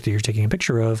whatever object that you're taking a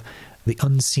picture of, the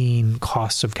unseen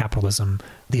costs of capitalism,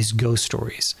 these ghost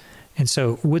stories. And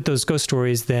so with those ghost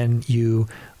stories, then you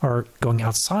are going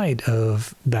outside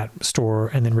of that store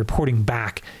and then reporting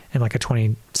back in like a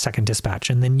 20-second dispatch.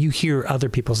 And then you hear other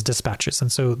people's dispatches.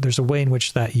 And so there's a way in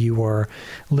which that you are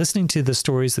listening to the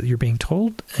stories that you're being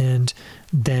told and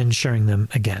then sharing them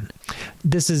again.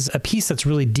 This is a piece that's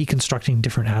really deconstructing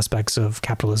different aspects of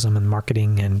capitalism and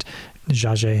marketing. And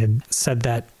Jage had said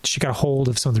that she got a hold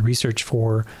of some of the research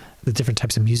for the different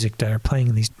types of music that are playing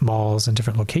in these malls and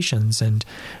different locations. And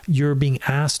you're being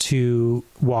asked to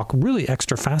walk really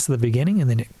extra fast at the beginning, and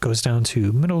then it goes down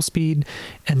to middle speed.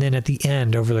 And then at the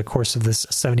end, over the course of this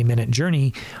 70-minute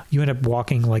journey, you end up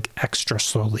walking like extra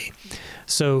slowly.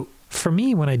 So for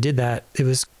me, when I did that, it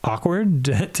was awkward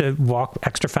to walk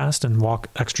extra fast and walk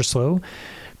extra slow.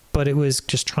 But it was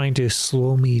just trying to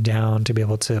slow me down to be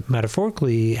able to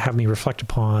metaphorically have me reflect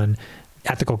upon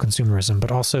ethical consumerism,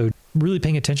 but also really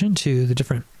paying attention to the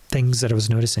different things that I was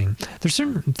noticing. There's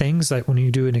certain things that when you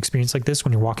do an experience like this,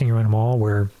 when you're walking around a mall,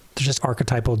 where there's just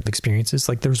archetypal experiences.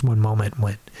 Like there was one moment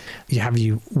when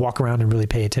you walk around and really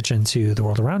pay attention to the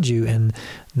world around you, and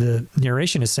the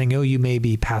narration is saying, oh, you may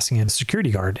be passing in a security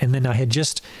guard. And then I had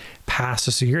just passed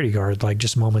a security guard like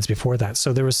just moments before that.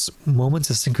 So there was moments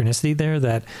of synchronicity there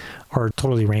that are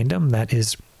totally random. That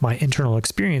is my internal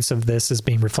experience of this is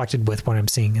being reflected with what I'm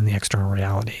seeing in the external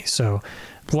reality. So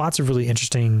lots of really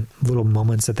interesting little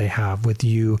moments that they have with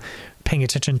you paying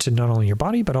attention to not only your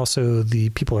body, but also the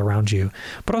people around you,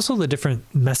 but also the different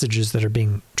messages that are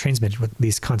being transmitted with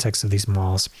these contexts of these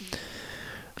malls.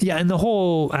 Yeah, and the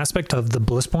whole aspect of the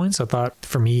bliss points, I thought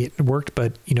for me it worked,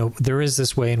 but there is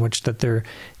this way in which that they're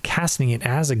casting it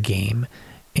as a game.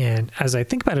 And as I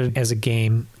think about it as a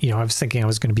game, I was thinking I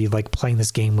was going to be like playing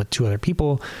this game with two other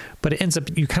people, but it ends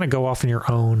up you kind of go off on your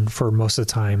own for most of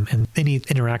the time. And any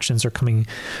interactions are coming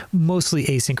mostly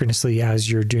asynchronously as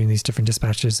you're doing these different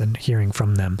dispatches and hearing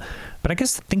from them. But I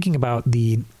guess thinking about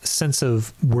the sense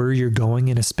of where you're going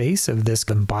in a space of this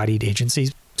embodied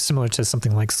agency, similar to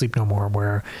something like Sleep No More,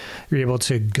 where you're able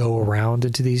to go around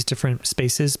into these different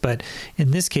spaces. But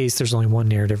in this case, there's only one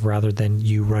narrative rather than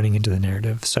you running into the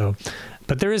narrative.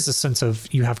 But there is a sense of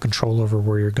you have control over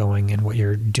where you're going and what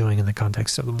you're doing in the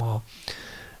context of the mall.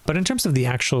 But in terms of the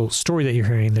actual story that you're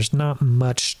hearing, there's not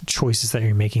much choices that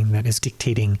you're making that is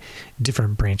dictating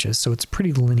different branches. So it's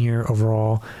pretty linear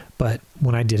overall. But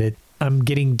when I did it, I'm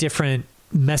getting different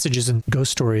messages and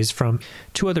ghost stories from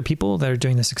two other people that are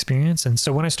doing this experience. And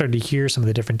so when I started to hear some of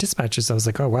the different dispatches, I was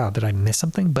like, oh, wow, did I miss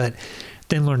something? But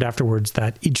then learned afterwards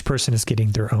that each person is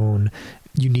getting their own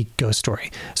unique ghost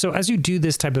story. So as you do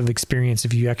this type of experience,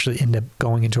 if you actually end up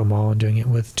going into a mall and doing it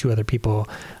with 2 other people,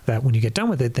 that when you get done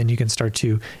with it, then you can start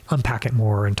to unpack it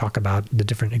more and talk about the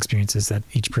different experiences that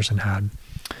each person had.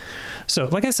 So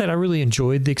like I said, I really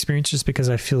enjoyed the experience just because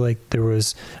I feel like there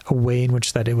was a way in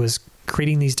which that it was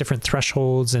creating these different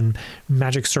thresholds and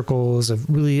magic circles of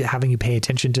really having you pay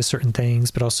attention to certain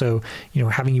things, but also,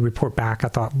 having you report back, I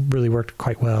thought really worked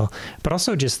quite well. But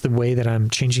also just the way that I'm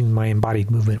changing my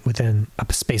embodied movement within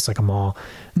a space like a mall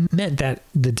meant that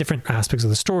the different aspects of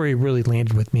the story really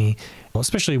landed with me,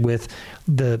 especially with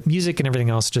the music and everything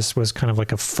else. Just was kind of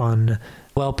like a fun,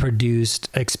 well-produced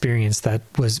experience that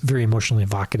was very emotionally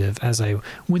evocative as I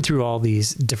went through all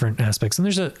these different aspects. And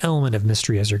there's an element of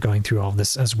mystery as you're going through all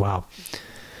this as well.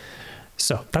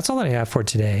 So that's all that I have for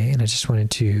today. And I just wanted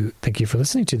to thank you for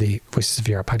listening to the Voices of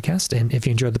VR podcast. And if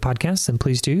you enjoyed the podcast, then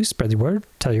please do spread the word,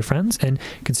 tell your friends, and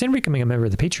consider becoming a member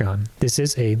of the Patreon. This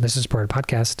is a listener-supported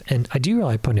podcast, and I do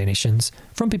rely upon donations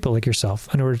from people like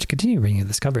yourself in order to continue bringing you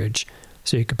this coverage.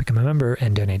 So you can become a member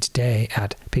and donate today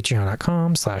at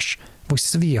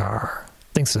patreon.com/voicesofvr.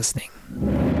 Thanks for listening.